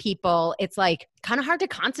some people, it's like kind of hard to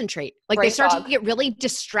concentrate. Like they start to get really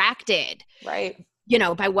distracted. Right.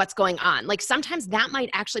 By what's going on. Like sometimes that might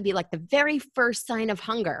actually be like the very first sign of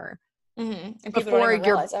hunger. And before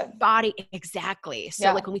your body. Exactly.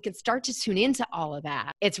 So like when we can start to tune into all of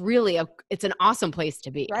that, it's really it's an awesome place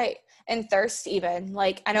to be. Right. And thirst even.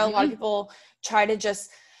 Like I know a lot of people try to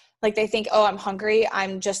just like, they think, oh, I'm hungry,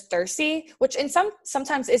 I'm just thirsty, which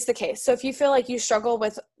sometimes is the case. So if you feel like you struggle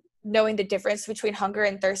with knowing the difference between hunger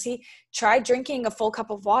and thirsty, try drinking a full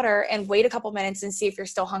cup of water and wait a couple minutes and see if you're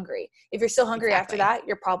still hungry. If you're still hungry after that,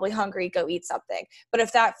 you're probably hungry, go eat something. But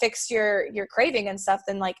if that fixed your craving and stuff,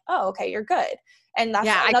 then like, oh, okay, you're good. And that's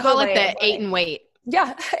I call it the 8 and wait.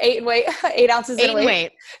 Yeah. 8 and wait, 8 ounces and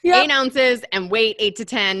weight. Yeah. 8 ounces and wait 8 to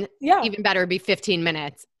 10. Yeah. Even better would be 15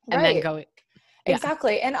 minutes and then go. Yeah.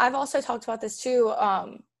 Exactly. And I've also talked about this too,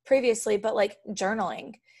 previously, but like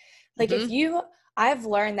journaling, like I've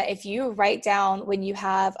learned that if you write down when you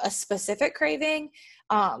have a specific craving,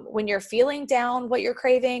 when you're feeling down, what you're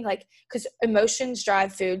craving, like, because emotions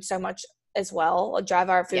drive food so much as well, drive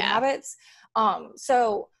our food habits.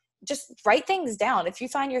 So just write things down. If you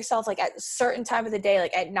find yourself like at a certain time of the day,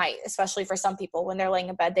 like at night, especially for some people, when they're laying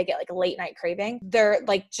in bed, they get like a late night craving. They're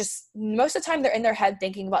like, just most of the time they're in their head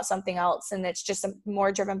thinking about something else. And it's just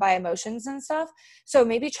more driven by emotions and stuff. So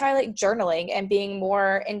maybe try like journaling and being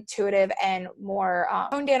more intuitive and more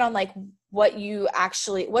honed in on like what's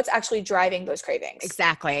actually driving those cravings.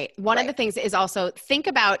 Exactly. One of the things is also think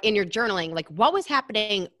about in your journaling, like what was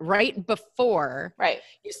happening right before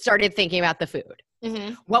you started thinking about the food.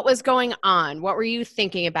 What was going on? What were you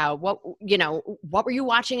thinking about? What were you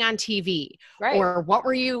watching on TV? Or what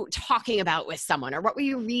were you talking about with someone? Or what were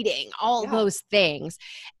you reading? All those things.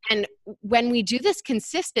 And when we do this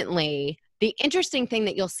consistently, the interesting thing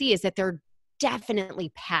that you'll see is that they're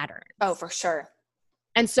definitely patterns. Oh, for sure.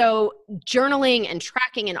 And so journaling and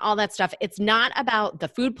tracking and all that stuff, it's not about the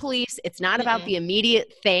food police. It's not about the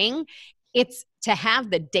immediate thing. It's to have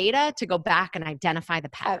the data to go back and identify the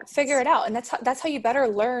patterns. Figure it out. And that's how you better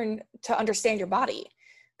learn to understand your body.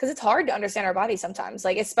 Because it's hard to understand our body sometimes,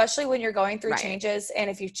 like, especially when you're going through changes. And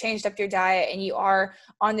if you've changed up your diet and you are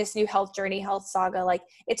on this new health journey, health saga, like,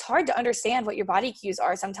 it's hard to understand what your body cues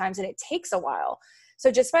are sometimes. And it takes a while. So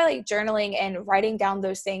just by like journaling and writing down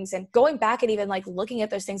those things and going back and even like looking at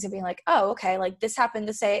those things and being like, oh, okay, like this happened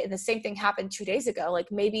to say, and the same thing happened 2 days ago.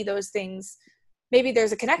 Like maybe those things, maybe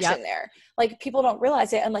there's a connection there. Like people don't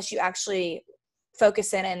realize it unless you actually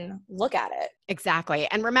focus in and look at it. Exactly.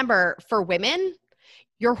 And remember, for women,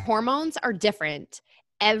 your hormones are different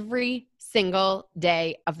every single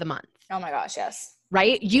day of the month. Oh my gosh, yes.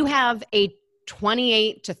 Right? You have a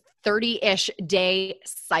 28 to 30-ish day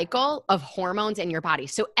cycle of hormones in your body.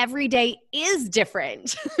 So every day is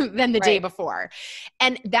different than the day before.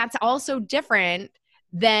 And that's also different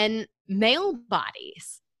than male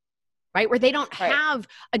bodies, right? Where they don't have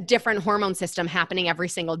a different hormone system happening every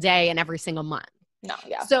single day and every single month. No,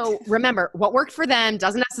 yeah. So remember, what worked for them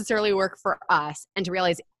doesn't necessarily work for us, and to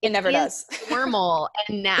realize it never does. Normal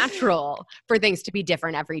and natural for things to be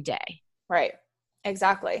different every day. Right.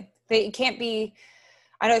 Exactly. It can't be,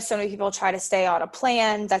 I know so many people try to stay on a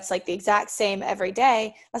plan that's like the exact same every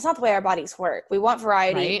day. That's not the way our bodies work. We want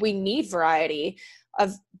variety. We need variety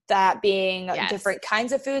of that being different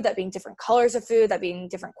kinds of food, that being different colors of food, that being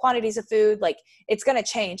different quantities of food. Like it's going to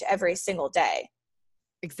change every single day.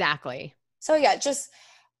 Exactly. So yeah, just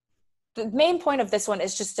the main point of this one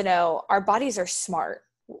is just to know our bodies are smart.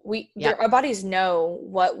 Our bodies know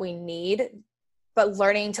what we need, but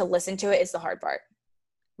learning to listen to it is the hard part.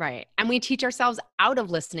 Right. And we teach ourselves out of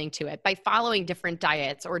listening to it by following different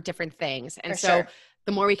diets or different things. And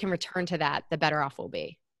the more we can return to that, the better off we'll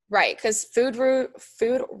be. Right. Because food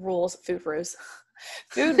rules,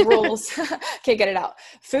 can't get it out.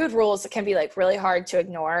 Food rules can be like really hard to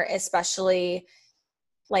ignore, especially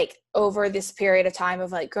like over this period of time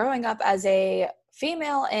of like growing up as a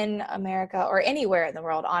female in America or anywhere in the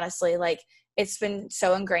world, honestly. Like it's been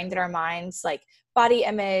so ingrained in our minds, like body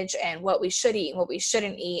image and what we should eat and what we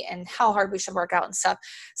shouldn't eat and how hard we should work out and stuff.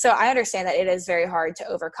 So I understand that it is very hard to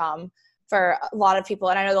overcome for a lot of people.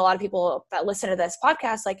 And I know a lot of people that listen to this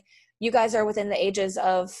podcast, like you guys are within the ages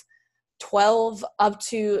of 12 up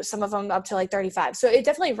to some of them up to like 35. So it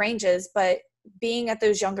definitely ranges, but being at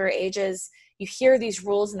those younger ages, you hear these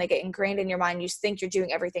rules and they get ingrained in your mind. You think you're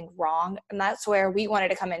doing everything wrong. And that's where we wanted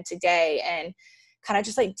to come in today and kind of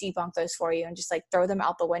just like debunk those for you and just like throw them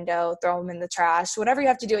out the window, throw them in the trash, whatever you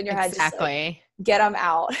have to do in your head, just like, get them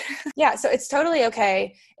out. Yeah. So it's totally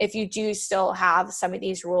okay if you do still have some of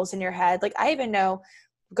these rules in your head. Like I even know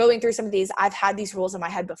going through some of these, I've had these rules in my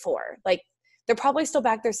head before. Like they're probably still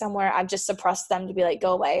back there somewhere. I've just suppressed them to be like,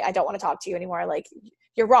 go away. I don't want to talk to you anymore. Like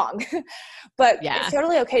you're wrong. But it's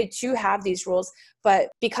totally okay to have these rules, but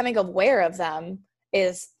becoming aware of them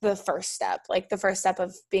is the first step. Like the first step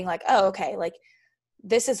of being like, oh, okay, like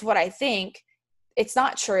this is what I think. It's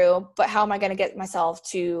not true, but how am I going to get myself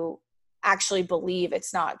to actually believe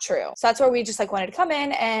it's not true? So that's where we just like wanted to come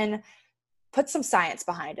in and put some science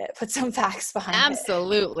behind it, put some facts behind it.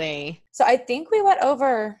 Absolutely. So I think we went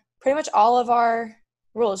over pretty much all of our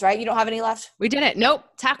rules, right? You don't have any left? We did it. Nope.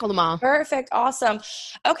 Tackled them all. Perfect. Awesome.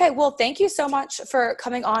 Okay. Well, thank you so much for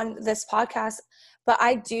coming on this podcast. But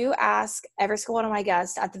I do ask every single one of my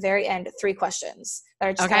guests at the very end 3 questions that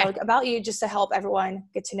are just kind of like about you, just to help everyone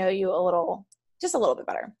get to know you just a little bit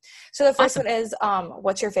better. So the first one is,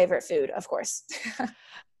 what's your favorite food? Of course.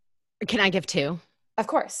 Can I give 2? Of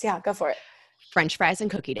course. Yeah, go for it. French fries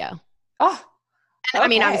and cookie dough. Oh, okay. I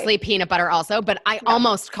mean, obviously peanut butter also, but I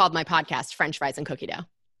almost called my podcast French fries and cookie dough.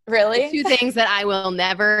 Really? 2 things that I will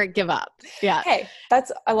never give up. Yeah. Hey,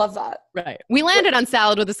 I love that. Right. We landed on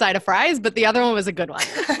salad with a side of fries, but the other one was a good one.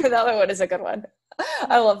 The other one is a good one.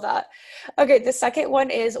 I love that. Okay. The second one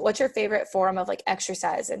is, what's your favorite form of like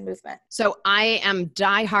exercise and movement? So I am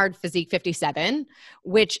diehard Physique 57,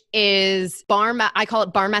 which is I call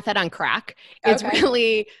it bar method on crack. It's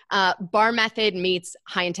really bar method meets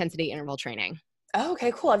high intensity interval training. Oh,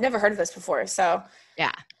 okay, cool. I've never heard of this before. So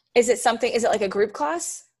yeah. Is it like a group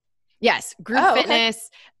class? Yes, group fitness.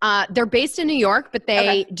 They're based in New York, but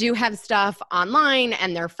they do have stuff online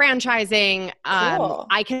and they're franchising. Cool.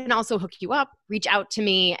 I can also hook you up, reach out to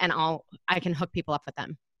me, and I can hook people up with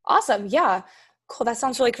them. Awesome. Yeah. Cool. That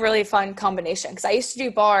sounds like really fun combination. Cause I used to do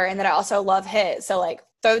bar and then I also love HIIT. So like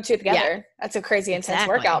throw the 2 together. Yeah. That's a crazy intense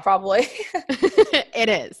workout probably. It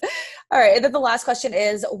is. All right. And then the last question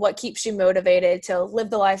is, what keeps you motivated to live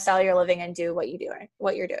the lifestyle you're living and do what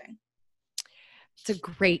you're doing? It's a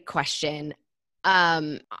great question.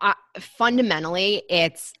 Fundamentally,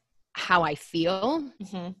 it's how I feel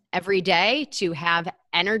every day to have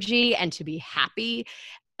energy and to be happy,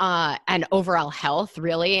 and overall health,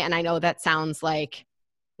 really. And I know that sounds like,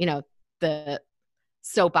 the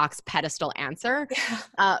soapbox pedestal answer.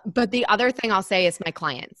 But the other thing I'll say is my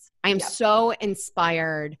clients. I am so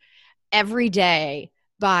inspired every day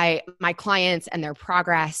by my clients and their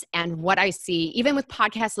progress and what I see, even with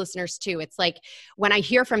podcast listeners too. It's like when I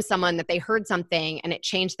hear from someone that they heard something and it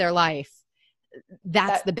changed their life,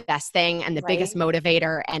 that's the best thing and the biggest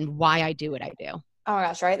motivator and why I do what I do. Oh my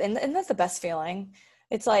gosh, right? And that's the best feeling.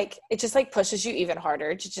 It's like, it just like pushes you even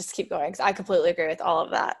harder to just keep going. So I completely agree with all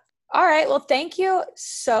of that. All right. Well, thank you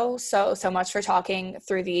so much for talking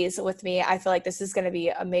through these with me. I feel like this is going to be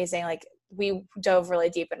amazing. Like, we dove really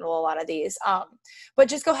deep into a lot of these. But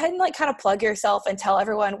just go ahead and like kind of plug yourself and tell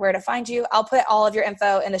everyone where to find you. I'll put all of your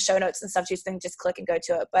info in the show notes and stuff, so you can just click and go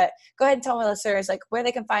to it. But go ahead and tell my listeners like where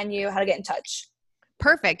they can find you, how to get in touch.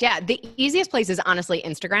 Perfect. Yeah. The easiest place is honestly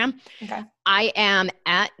Instagram. Okay. I am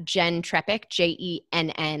at Jen Trepeck,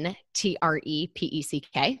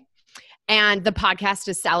 JENNTREPECK. And the podcast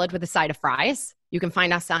is Salad with a Side of Fries. You can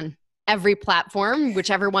find us on every platform,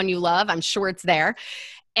 whichever one you love. I'm sure it's there.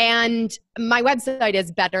 And my website is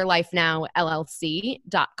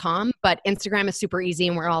betterlifenowllc.com, but Instagram is super easy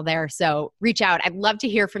and we're all there. So reach out. I'd love to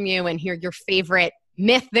hear from you and hear your favorite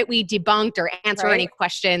myth that we debunked or answer any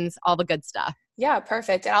questions, all the good stuff. Yeah,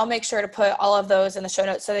 perfect. And I'll make sure to put all of those in the show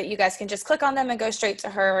notes so that you guys can just click on them and go straight to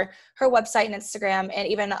her website and Instagram, and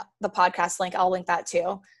even the podcast link. I'll link that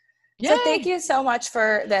too. Yay. So thank you so much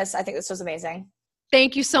for this. I think this was amazing.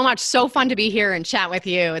 Thank you so much. So fun to be here and chat with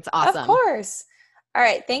you. It's awesome. Of course. All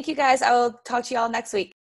right. Thank you guys. I will talk to you all next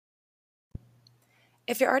week.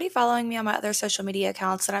 If you're already following me on my other social media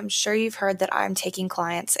accounts, then I'm sure you've heard that I'm taking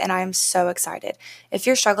clients, and I'm so excited. If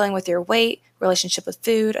you're struggling with your weight, relationship with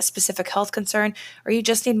food, a specific health concern, or you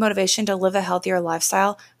just need motivation to live a healthier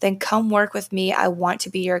lifestyle, then come work with me. I want to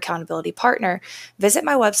be your accountability partner. Visit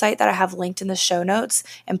my website that I have linked in the show notes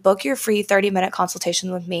and book your free 30-minute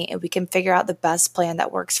consultation with me, and we can figure out the best plan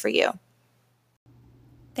that works for you.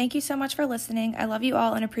 Thank you so much for listening. I love you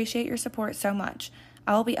all and appreciate your support so much.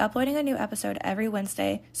 I will be uploading a new episode every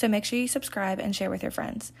Wednesday, so make sure you subscribe and share with your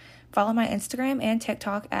friends. Follow my Instagram and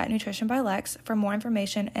TikTok at Nutrition by Lex for more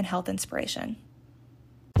information and health inspiration.